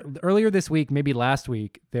 Earlier this week, maybe last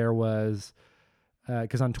week, there was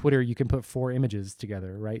because on Twitter you can put 4 images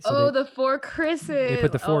together, right? So the 4 Chris's. They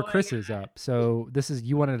put the 4 Chris's up. So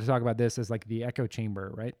you wanted to talk about this as like the echo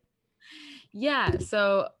chamber, right? Yeah.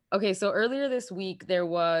 So earlier this week there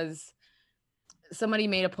was somebody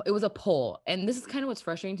made it was a poll, and this is kind of what's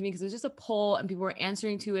frustrating to me because it was just a poll and people were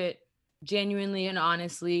answering to it genuinely and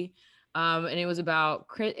honestly. And it was about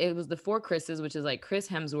it was the 4 Chris's, which is like Chris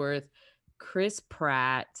Hemsworth, Chris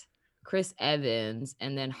Pratt, Chris Evans,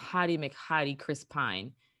 and then Hottie McHottie Chris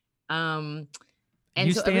Pine. And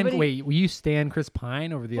will you stand Chris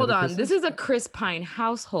Pine over the other Chris's? This is a Chris Pine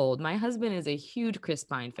household. My husband is a huge Chris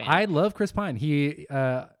Pine fan. I love Chris Pine. He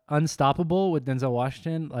Unstoppable with Denzel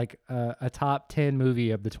Washington, like a top 10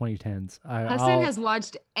 movie of the 2010s. Hassan has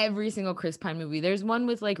watched every single Chris Pine movie. There's one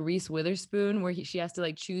with like Reese Witherspoon where she has to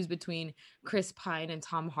like choose between Chris Pine and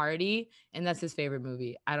Tom Hardy, and that's his favorite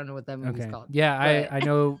movie. I don't know what that movie's called. Yeah, I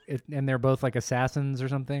know it, and they're both like assassins or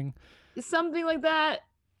something. Something like that.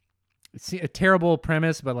 It's a terrible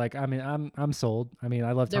premise, but like I mean, I'm sold. I mean,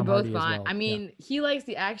 I love Tom Hardy. They're both fine. As well. I mean, he likes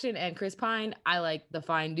the action, and Chris Pine, I like the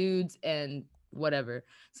fine dudes and whatever.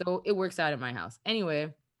 So it works out in my house.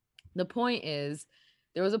 Anyway, The point is,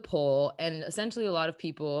 there was a poll, and essentially a lot of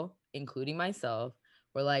people, including myself,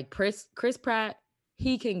 were like, Chris Pratt,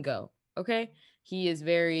 he can go. Okay. He is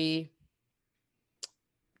very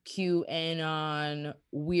QAnon,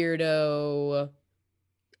 weirdo,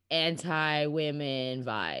 anti women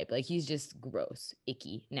vibe. Like, he's just gross,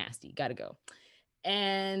 icky, nasty, gotta go.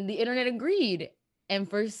 And the internet agreed. And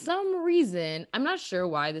for some reason, I'm not sure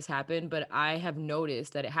why this happened, but I have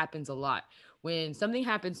noticed that it happens a lot. When something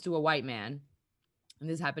happens to a white man, and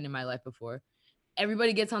this happened in my life before,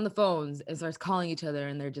 everybody gets on the phones and starts calling each other,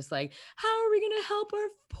 and they're just like, how are we going to help our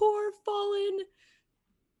poor fallen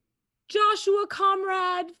Joshua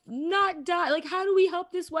comrade not die? Like, how do we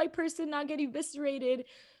help this white person not get eviscerated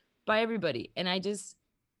by everybody? And I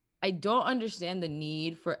don't understand the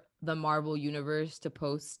need for the Marvel universe to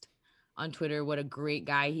post on Twitter what a great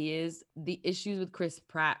guy he is. The issues with Chris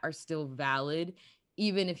Pratt are still valid,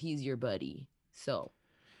 even if he's your buddy. So,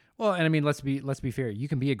 Well, and I mean, let's be fair. You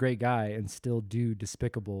can be a great guy and still do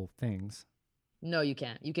despicable things. no, you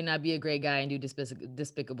can't. You cannot be a great guy and do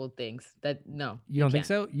despicable things. No, You don't think can't.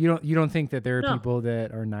 so? You don't think that there are No. people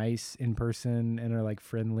that are nice in person and are like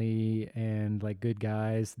friendly and like good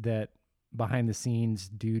guys that behind the scenes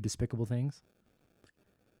do despicable things?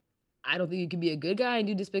 I don't think you can be a good guy and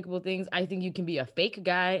do despicable things. I think you can be a fake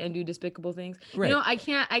guy and do despicable things. Right. You know, I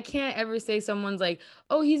can't ever say someone's like,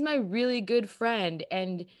 "Oh, he's my really good friend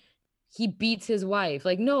and he beats his wife."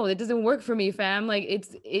 Like, no, that doesn't work for me, fam. Like,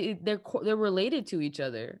 they're related to each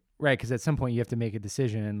other. Right, because at some point you have to make a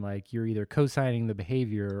decision. Like you're either co-signing the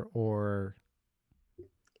behavior or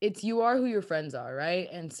It's you are who your friends are, right?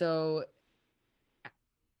 And so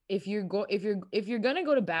if you're gonna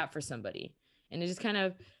go to bat for somebody, and it's just kind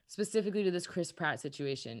of specifically to this Chris Pratt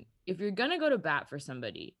situation, if you're gonna go to bat for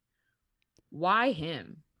somebody, why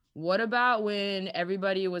him? What about when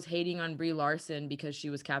everybody was hating on Brie Larson because she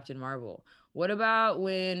was Captain Marvel? What about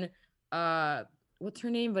when what's her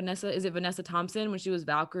name? Is it Vanessa Thompson, when she was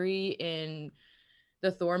Valkyrie in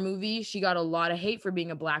the Thor movie? She got a lot of hate for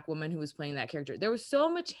being a black woman who was playing that character. There was so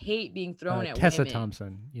much hate being thrown at Tessa women.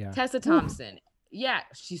 Thompson. Yeah. Tessa Thompson. Yeah,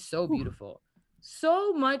 she's so beautiful.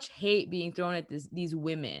 So much hate being thrown at these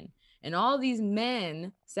women. And all these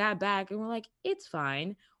men sat back and were like, it's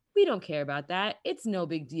fine. We don't care about that. It's no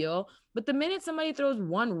big deal. But the minute somebody throws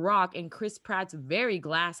one rock in Chris Pratt's very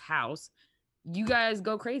glass house, you guys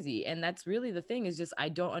go crazy. And that's really the thing, is just, I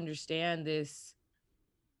don't understand this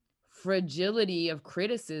fragility of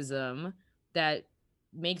criticism that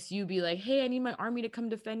makes you be like, hey, I need my army to come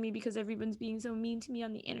defend me because everyone's being so mean to me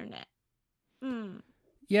on the internet.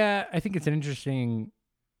 Yeah, I think it's an interesting,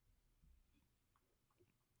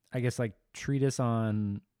 I guess, like treatise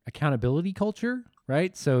on accountability culture,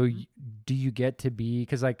 right? So do you get to be,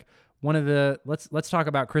 because like one of the, let's talk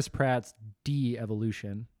about Chris Pratt's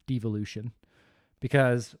devolution,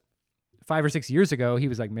 because 5 or 6 years ago, he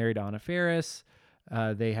was like married to Anna Faris.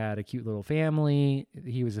 They had a cute little family.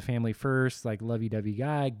 He was a family first, like lovey-dovey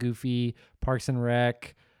guy, goofy, Parks and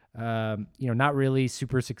Rec, not really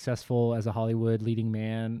super successful as a Hollywood leading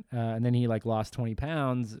man. And then he like lost 20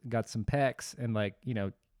 pounds, got some pecs, and like,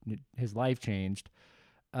 his life changed.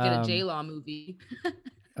 Did a J-Law movie.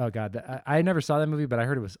 Oh God. I never saw that movie, but I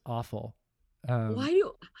heard it was awful. Why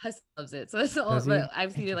do Huss loves it? So it's all, but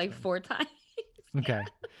I've seen it like 4 times. Okay.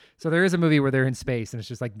 So there is a movie where they're in space and it's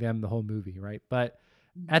just like them the whole movie, right? But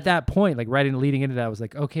at that point, like leading into that, I was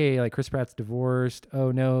like, okay, like Chris Pratt's divorced.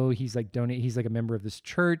 Oh no, he's like he's like a member of this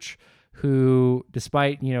church who,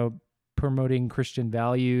 despite, promoting Christian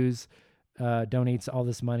values, donates all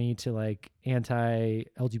this money to like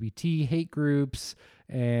anti-LGBT hate groups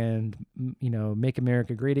and, Make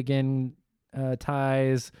America Great Again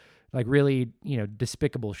ties, like really,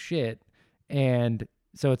 despicable shit. And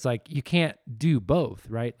so it's like, you can't do both,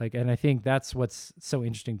 right? Like, and I think that's what's so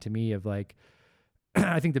interesting to me of like,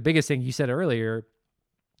 I think the biggest thing you said earlier,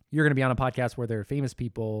 you're going to be on a podcast where there are famous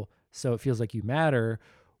people, so it feels like you matter.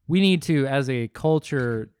 We need to, as a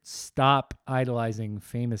culture, stop idolizing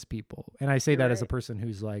famous people. And I say that as a person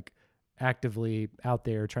who's like actively out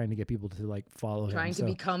there trying to get people to like follow him. Trying to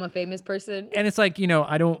become a famous person. And it's like,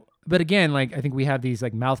 I don't, but again, like, I think we have these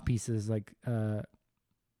like mouthpieces, like,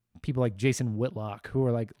 people like Jason Whitlock, who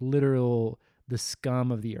are like the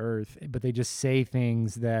scum of the earth, but they just say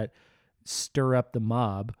things that stir up the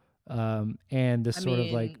mob, and the sort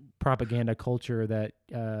of like propaganda culture that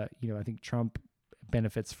I think Trump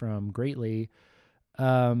benefits from greatly.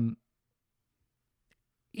 Those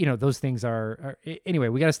things are anyway.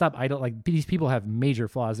 We got to stop like these people have major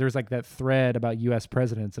flaws. There's like that thread about U.S.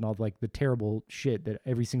 presidents and all like the terrible shit that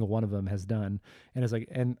every single one of them has done, and it's like,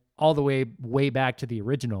 and all the way back to the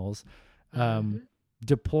originals.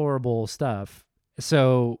 deplorable stuff.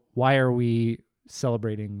 So why are we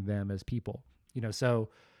celebrating them as people? So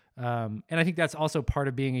and I think that's also part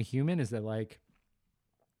of being a human, is that like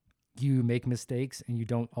you make mistakes and you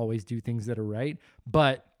don't always do things that are right,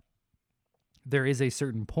 but there is a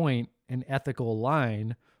certain point, an ethical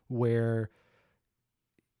line, where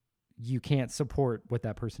you can't support what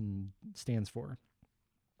that person stands for.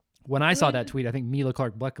 When I saw that tweet, I think Mila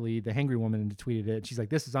Clark Buckley, the hangry woman, tweeted it. She's like,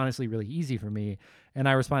 "This is honestly really easy for me." And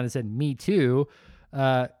I responded and said, "Me too."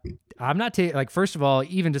 I'm not taking, like, first of all,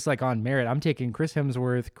 even just like on merit, I'm taking Chris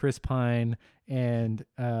Hemsworth, Chris Pine, and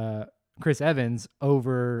Chris Evans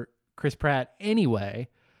over Chris Pratt anyway.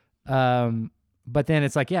 But then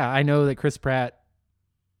it's like, yeah, I know that Chris Pratt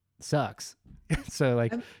sucks. So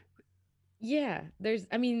like, yeah,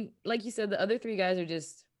 I mean, like you said, the other three guys are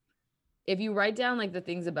just, if you write down like the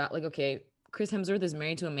things about, like, okay, Chris Hemsworth is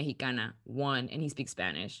married to a Mexicana, 1, and he speaks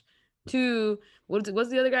Spanish. 2, what's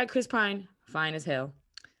the other guy? Chris Pine, fine as hell.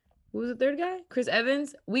 Who was the third guy? Chris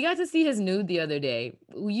Evans. We got to see his nude the other day.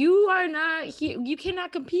 You are not here. You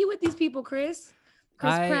cannot compete with these people, Chris.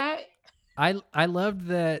 Pratt. I loved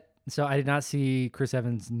that. So I did not see Chris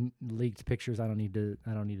Evans' leaked pictures. I don't need to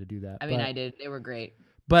do that. I mean, I did. They were great.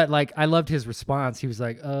 But like, I loved his response. He was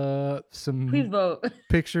like, some please vote.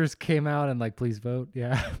 Pictures came out and like, please vote.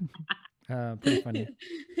 Yeah. Pretty funny.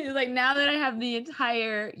 He's like, now that I have the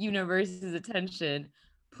entire universe's attention,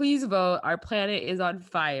 please vote. Our planet is on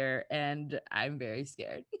fire and I'm very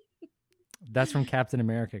scared. That's from Captain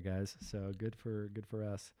America, guys. So good for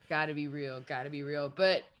us. Gotta be real.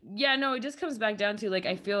 But yeah, no, it just comes back down to, like,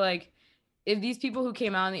 I feel like if these people who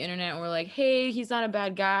came out on the internet and were like, hey, he's not a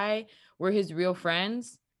bad guy, were his real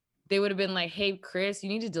friends, they would have been like, hey, Chris, you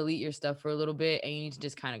need to delete your stuff for a little bit and you need to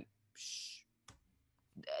just kind of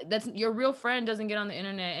that's your real friend doesn't get on the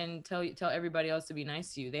internet and tell everybody else to be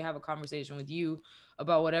nice to you. They have a conversation with you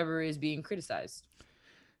about whatever is being criticized.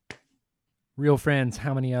 Real friends,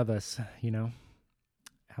 how many of us,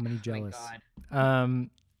 how many jealous? Oh my God.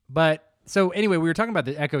 But so anyway, we were talking about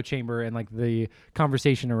the echo chamber and like the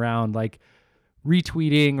conversation around like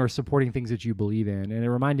retweeting or supporting things that you believe in. And it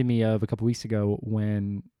reminded me of a couple weeks ago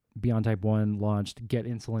when Beyond Type 1 launched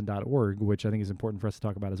getinsulin.org, which I think is important for us to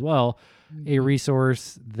talk about as well. Mm-hmm. A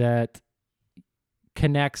resource that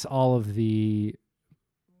connects all of the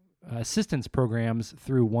assistance programs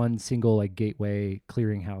through one single like gateway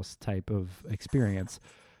clearinghouse type of experience.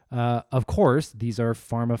 Of course, these are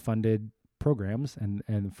pharma funded programs and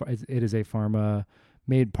it is a pharma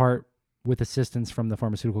made part with assistance from the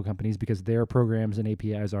pharmaceutical companies because their programs and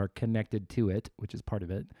APIs are connected to it, which is part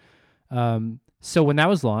of it. So when that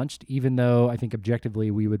was launched, even though I think objectively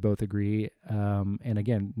we would both agree, and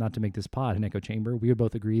again, not to make this pod an echo chamber, we would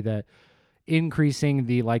both agree that increasing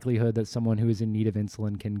the likelihood that someone who is in need of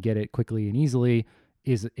insulin can get it quickly and easily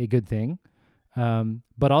is a good thing.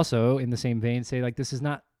 But also in the same vein, say like this is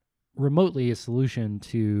not remotely a solution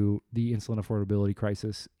to the insulin affordability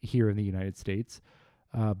crisis here in the United States.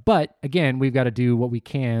 But again, we've got to do what we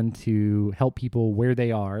can to help people where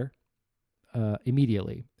they are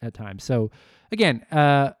immediately at times. So again,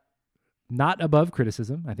 not above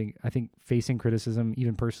criticism. I think facing criticism,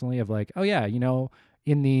 even personally, of like, oh yeah,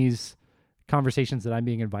 in these conversations that I'm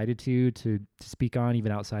being invited to speak on,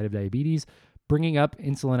 even outside of diabetes, bringing up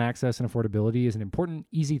insulin access and affordability is an important,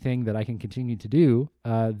 easy thing that I can continue to do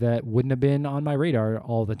that wouldn't have been on my radar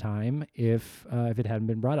all the time if it hadn't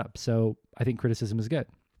been brought up. So I think criticism is good.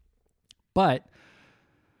 But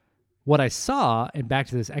what I saw, and back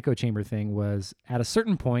to this echo chamber thing, was at a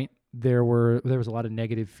certain point, there was a lot of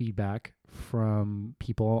negative feedback from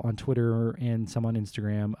people on Twitter and some on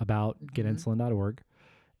Instagram about getinsulin.org.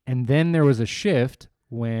 And then there was a shift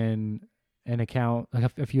when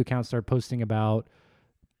a few accounts started posting about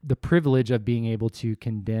the privilege of being able to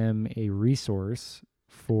condemn a resource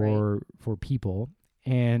for people.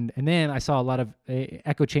 And then I saw a lot of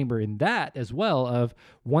echo chamber in that as well, of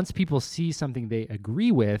once people see something they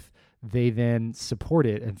agree with, they then support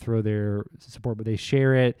it and throw their support, but they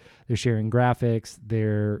share it. They're sharing graphics.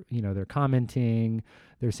 They're commenting.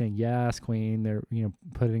 They're saying, yes, queen. They're,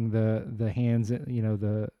 putting the hands,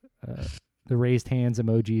 the raised hands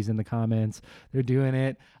emojis in the comments. They're doing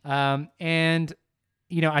it. And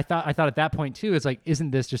I thought at that point too, it's like, isn't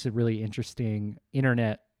this just a really interesting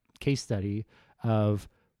internet case study of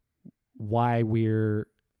why we're,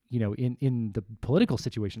 in the political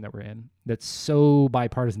situation that we're in, that's so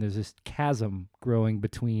bipartisan. There's this chasm growing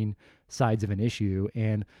between sides of an issue,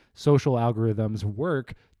 and social algorithms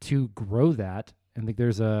work to grow that. And I think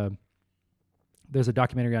there's a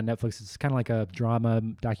documentary on Netflix. It's kind of like a drama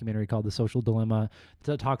documentary called The Social Dilemma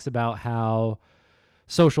that talks about how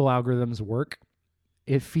social algorithms work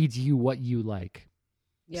it feeds you what you like.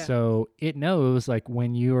 Yeah. So it knows like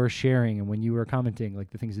when you are sharing and when you are commenting,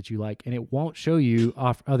 like the things that you like, and it won't show you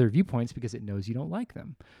off other viewpoints because it knows you don't like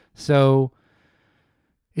them. So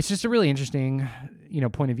it's just a really interesting,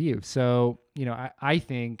 point of view. So, I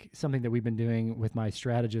think something that we've been doing with my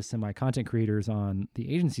strategists and my content creators on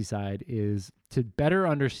the agency side is to better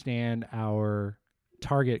understand our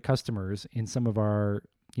target customers in some of our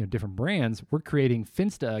different brands. We're creating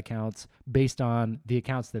Finsta accounts based on the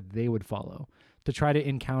accounts that they would follow to try to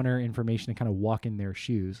encounter information and kind of walk in their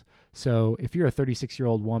shoes. So if you're a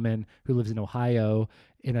 36-year-old woman who lives in Ohio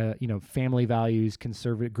in a, family values,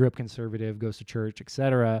 conservative, grew up conservative, goes to church,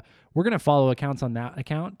 etc., we're going to follow accounts on that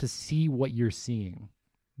account to see what you're seeing.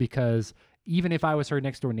 Because even if I was her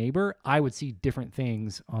next door neighbor, I would see different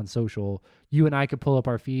things on social. You and I could pull up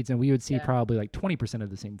our feeds and we would see probably like 20% of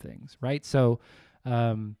the same things, right? So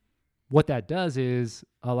what that does is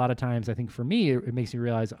a lot of times, I think for me, it makes me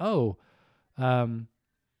realize,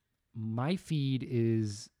 my feed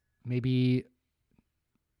is maybe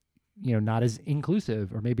not as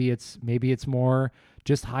inclusive, or maybe it's more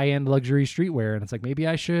just high-end luxury streetwear, and it's like maybe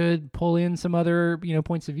I should pull in some other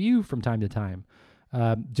points of view from time to time,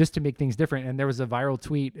 just to make things different. And there was a viral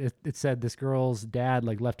tweet. It said this girl's dad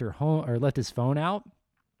like left her home or left his phone out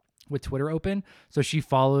with Twitter open, so she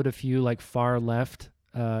followed a few like far left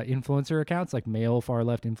influencer accounts, like male far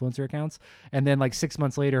left influencer accounts, and then like 6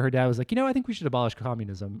 months later her dad was like, I think we should abolish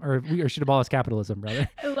communism, or we should abolish capitalism, rather.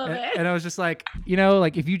 I love it. And I was just like,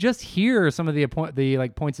 like if you just hear some of the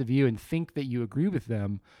like points of view and think that you agree with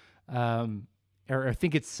them, or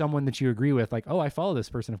think it's someone that you agree with, like, I follow this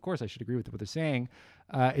person, of course I should agree with what they're saying,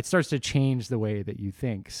 it starts to change the way that you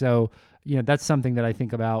think. So that's something that I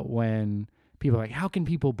think about when people are like, how can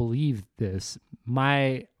people believe this?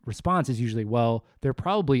 My response is usually, well, they're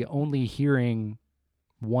probably only hearing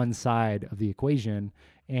one side of the equation,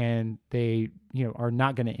 and they, are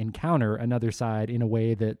not going to encounter another side in a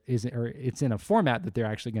way that isn't, or it's in a format that they're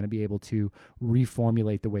actually going to be able to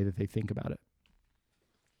reformulate the way that they think about it.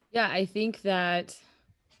 Yeah, I think that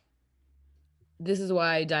this is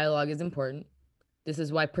why dialogue is important. This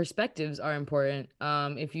is why perspectives are important.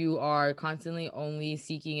 If you are constantly only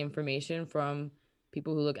seeking information from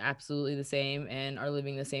people who look absolutely the same and are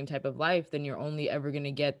living the same type of life, then you're only ever going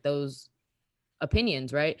to get those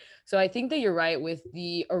opinions, right? So I think that you're right with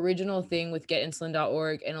the original thing with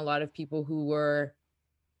getinsulin.org, and a lot of people who were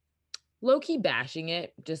low-key bashing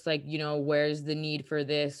it, just like, where's the need for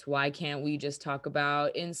this? Why can't we just talk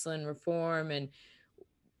about insulin reform? And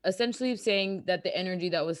essentially saying that the energy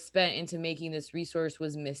that was spent into making this resource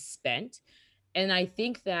was misspent. And I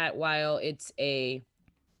think that while it's a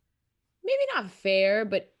maybe not fair,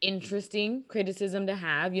 but interesting criticism to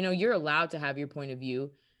have, you're allowed to have your point of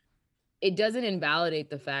view, it doesn't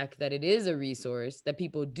invalidate the fact that it is a resource, that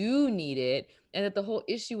people do need it, and that the whole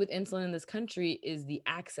issue with insulin in this country is the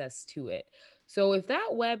access to it. So if that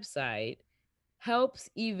website helps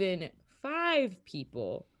even 5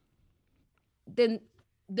 people, then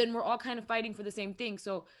we're all kind of fighting for the same thing.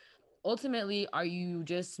 So ultimately, are you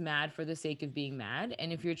just mad for the sake of being mad?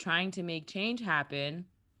 And if you're trying to make change happen,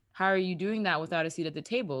 how are you doing that without a seat at the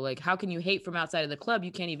table? Like, how can you hate from outside of the club?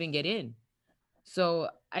 You can't even get in. So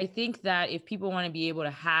I think that if people want to be able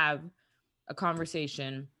to have a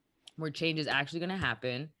conversation where change is actually going to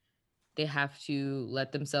happen, they have to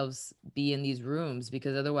let themselves be in these rooms,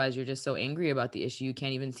 because otherwise you're just so angry about the issue, you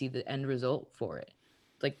can't even see the end result for it.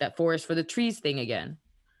 Like that forest for the trees thing again.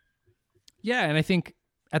 Yeah, and I think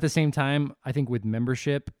at the same time, I think with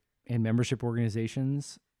membership and membership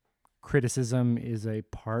organizations, criticism is a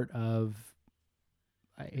part of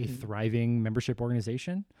a thriving membership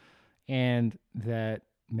organization, and that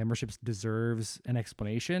membership deserves an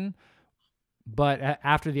explanation. But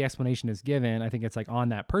after the explanation is given, I think it's like on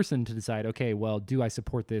that person to decide, okay, well, do I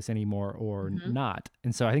support this anymore or not?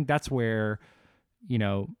 And so I think that's where,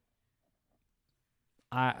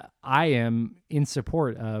 I am in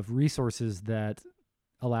support of resources that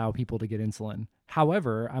allow people to get insulin.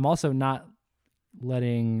 However, I'm also not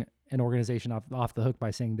letting an organization off the hook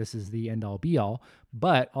by saying this is the end all be all,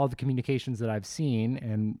 but all the communications that I've seen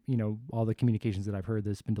and, all the communications that I've heard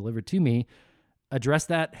that's been delivered to me address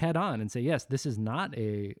that head on and say, yes, this is not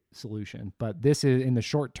a solution, but this is, in the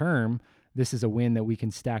short term, this is a win that we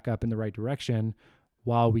can stack up in the right direction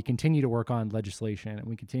while we continue to work on legislation and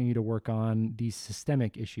we continue to work on these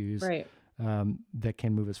systemic issues, right, that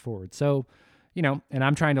can move us forward. So, and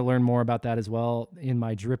I'm trying to learn more about that as well in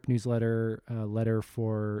my drip newsletter, letter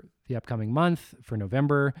for the upcoming month for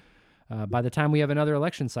November. By the time we have another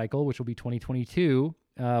election cycle, which will be 2022,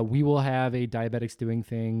 we will have a Diabetics Doing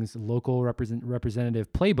Things local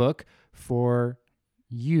representative playbook for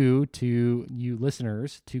you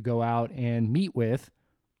listeners to go out and meet with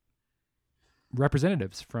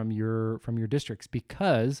representatives from your districts,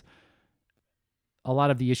 because a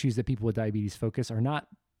lot of the issues that people with diabetes focus are not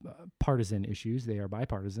partisan issues. They are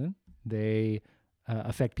bipartisan. They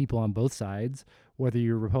affect people on both sides, whether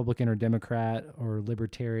you're Republican or Democrat or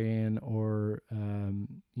Libertarian or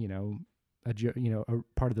a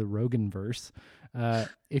part of the Rogan verse.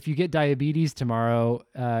 If you get diabetes tomorrow,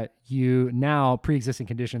 pre-existing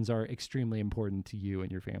conditions are extremely important to you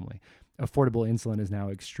and your family. Affordable insulin is now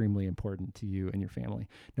extremely important to you and your family,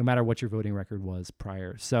 no matter what your voting record was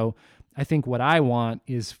prior. So I think what I want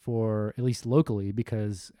is for, at least locally,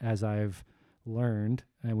 because as I've learned,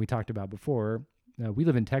 and we talked about before, we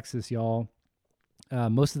live in Texas, y'all.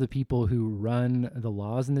 Most of the people who run the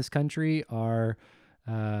laws in this country are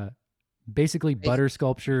basically butter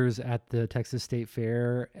sculptures at the Texas State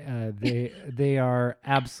Fair. They are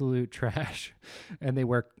absolute trash, and they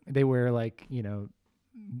wear like,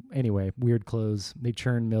 anyway, weird clothes. They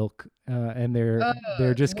churn milk, and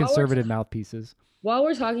they're just conservative mouthpieces. While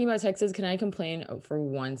we're talking about Texas, can I complain for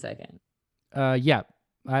 1 second? Yeah.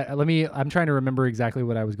 I'm trying to remember exactly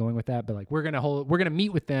what I was going with that, but like we're gonna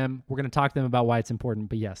meet with them. We're gonna talk to them about why it's important.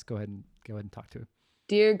 But yes, go ahead and talk to him.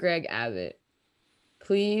 Dear Greg Abbott,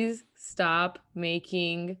 please stop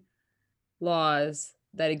making laws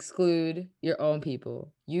that exclude your own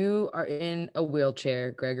people. You are in a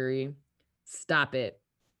wheelchair, Gregory. Stop it.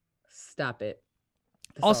 Stop it.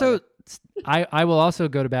 That's also, I will also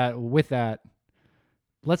go to bat with that.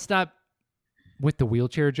 Let's stop with the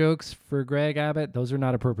wheelchair jokes for Greg Abbott. Those are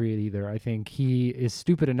not appropriate either. I think he is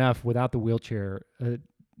stupid enough without the wheelchair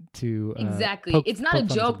to exactly. It's not a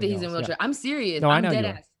joke that he's in a wheelchair. Yeah. I'm serious. No, I'm dead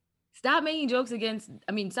ass. Stop making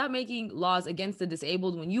stop making laws against the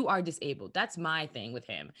disabled when you are disabled. That's my thing with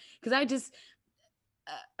him. Because I just,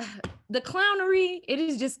 the clownery, it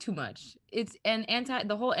is just too much. It's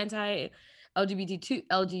the whole anti-LGBT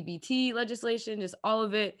legislation, just all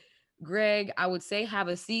of it. Greg, I would say have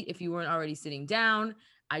a seat if you weren't already sitting down.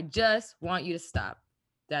 I just want you to stop.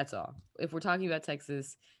 That's all. If we're talking about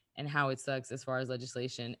Texas and how it sucks as far as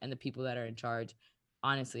legislation and the people that are in charge,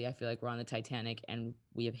 honestly, I feel like we're on the Titanic and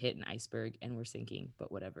we have hit an iceberg and we're sinking,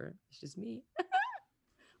 but whatever. It's just me.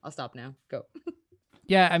 I'll stop now. Go.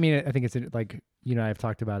 Yeah, I mean, I think it's like, I've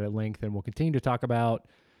talked about at length, and we'll continue to talk about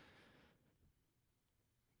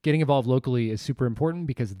getting involved locally is super important,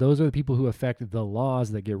 because those are the people who affect the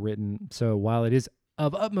laws that get written. So while it is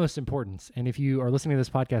of utmost importance, and if you are listening to this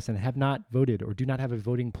podcast and have not voted or do not have a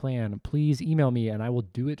voting plan, please email me and I will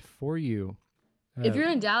do it for you. If you're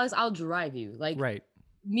in Dallas, I'll drive you. Right.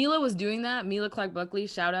 Mila was doing that. Mila Clark Buckley,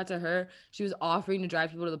 shout out to her. She was offering to drive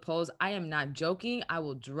people to the polls. I am not joking. I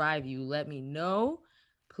will drive you. Let me know.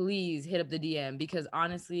 Please hit up the DM, because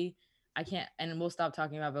honestly, I can't, and we'll stop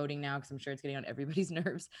talking about voting now because I'm sure it's getting on everybody's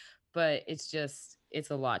nerves, but it's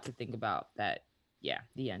a lot to think about. That, yeah,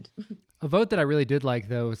 the end. A vote that I really did like,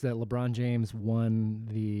 though, is that LeBron James won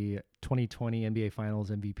the 2020 NBA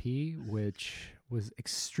Finals MVP, which was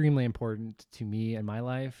extremely important to me in my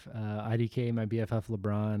life. IDK, my BFF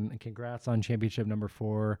LeBron, congrats on championship number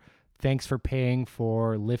 4. Thanks for paying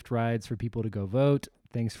for Lyft rides for people to go vote.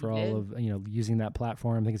 Thanks for all of, using that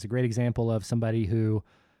platform. I think it's a great example of somebody who,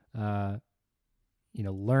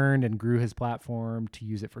 learned and grew his platform to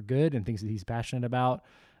use it for good and things that he's passionate about,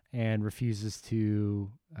 and refuses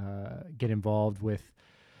to get involved with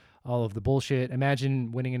all of the bullshit.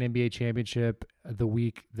 Imagine winning an NBA championship the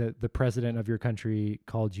week that the president of your country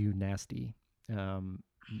called you nasty.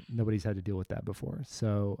 Nobody's had to deal with that before.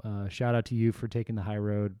 So shout out to you for taking the high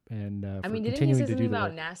road and didn't he say something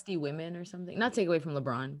about nasty women or something? Not take away from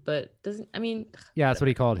LeBron, but yeah, that's what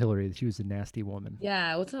he called Hillary. She was a nasty woman.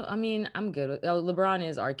 Yeah, I'm good. LeBron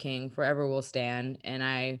is our king. Forever will stand. And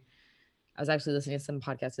I was actually listening to some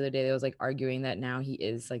podcast the other day that was like arguing that now he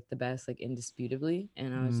is like the best, like indisputably.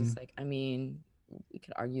 And I was just like, we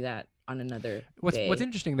could argue that on another day. What's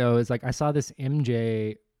interesting though is like I saw this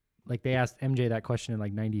MJ, like they asked MJ that question in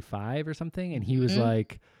like 95 or something, and he was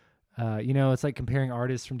like, it's like comparing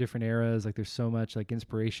artists from different eras. Like there's so much like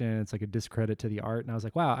inspiration. It's like a discredit to the art. And I was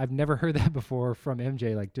like, wow, I've never heard that before from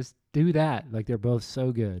MJ. Like just do that. Like they're both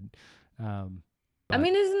so good. Isn't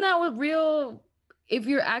that what real? If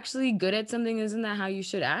you're actually good at something, isn't that how you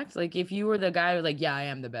should act? Like if you were the guy who like, yeah, I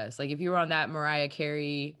am the best. Like if you were on that Mariah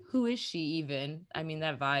Carey, who is she even?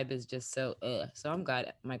 That vibe is just so So I'm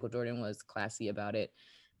glad Michael Jordan was classy about it.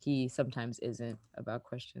 He sometimes isn't about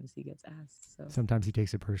questions he gets asked. So sometimes he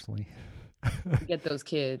takes it personally. Get those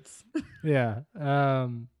kids. Yeah.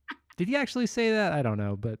 Did he actually say that? I don't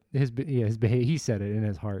know, but his behavior, he said it in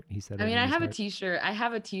his heart. He said it. I mean, in I his have a heart. t-shirt. I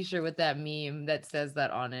have a t-shirt with that meme that says that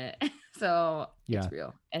on it. So Yeah. it's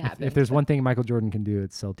real. It happened. If there's one thing Michael Jordan can do,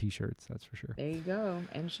 it's sell t-shirts. That's for sure. There you go.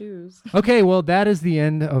 And shoes. Okay, well, that is the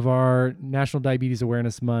end of our National Diabetes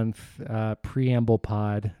Awareness Month preamble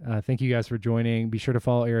pod. Thank you guys for joining. Be sure to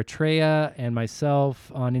follow Eritrea and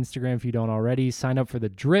myself on Instagram if you don't already. Sign up for the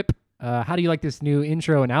drip. How do you like this new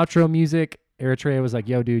intro and outro music? Eritrea was like,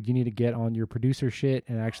 yo, dude, you need to get on your producer shit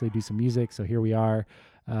and actually do some music. So here we are.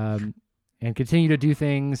 And continue to do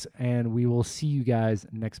things, and we will see you guys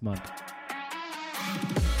next month.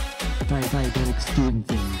 Diabetics doing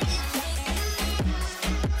things.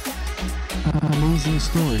 Amazing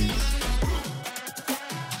stories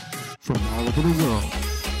from all over the world.